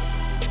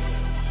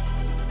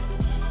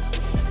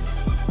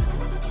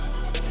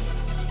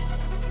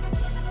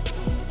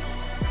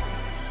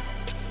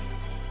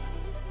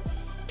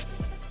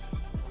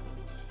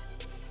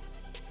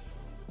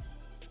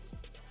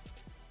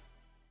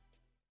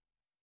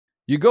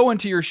 You go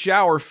into your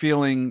shower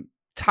feeling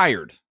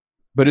tired,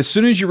 but as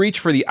soon as you reach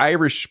for the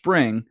Irish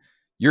Spring,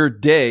 your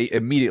day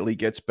immediately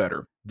gets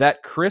better.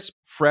 That crisp,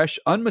 fresh,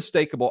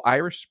 unmistakable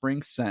Irish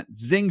Spring scent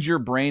zings your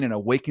brain and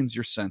awakens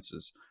your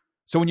senses.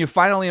 So when you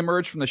finally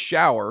emerge from the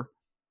shower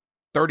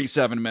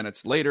 37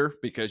 minutes later,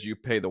 because you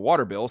pay the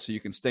water bill so you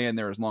can stay in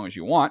there as long as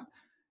you want,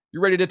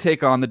 you're ready to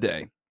take on the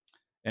day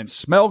and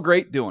smell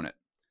great doing it.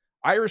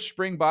 Irish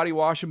Spring Body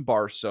Wash and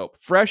Bar Soap.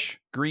 Fresh,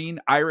 green,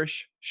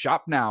 Irish.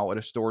 Shop now at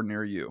a store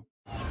near you.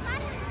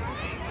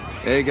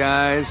 Hey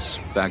guys,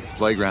 back at the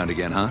playground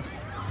again, huh?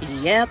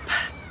 Yep.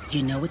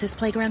 You know what this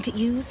playground could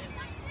use?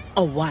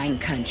 A wine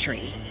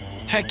country.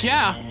 Heck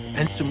yeah,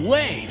 and some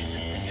waves,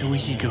 so we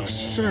could go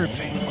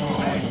surfing.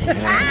 Oh,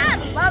 yeah.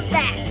 Love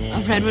that.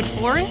 A redwood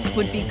forest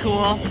would be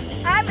cool.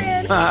 I'm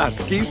in.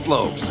 Ski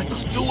slopes.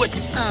 Let's do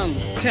it.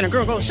 Can a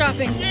girl go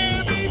shopping?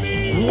 Yeah,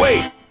 baby.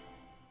 Wait.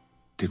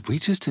 Did we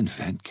just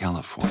invent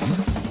California?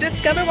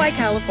 Discover why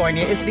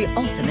California is the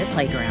ultimate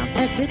playground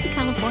at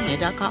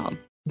visitcalifornia.com.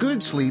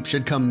 Good sleep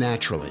should come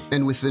naturally,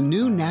 and with the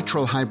new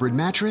Natural Hybrid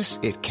mattress,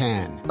 it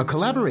can. A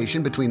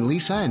collaboration between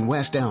Lisa and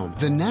West Elm,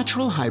 the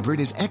Natural Hybrid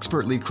is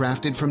expertly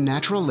crafted from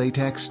natural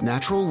latex,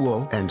 natural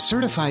wool, and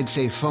certified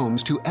safe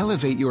foams to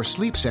elevate your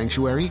sleep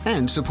sanctuary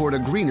and support a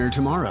greener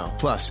tomorrow.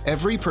 Plus,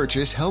 every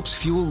purchase helps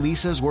fuel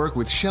Lisa's work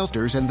with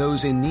shelters and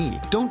those in need.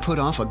 Don't put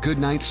off a good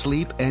night's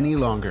sleep any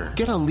longer.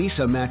 Get a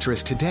Lisa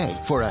mattress today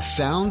for a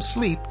sound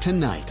sleep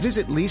tonight.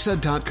 Visit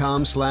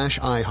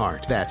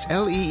lisa.com/iHeart. That's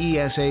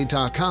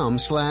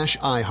LEESA.com/iHeart.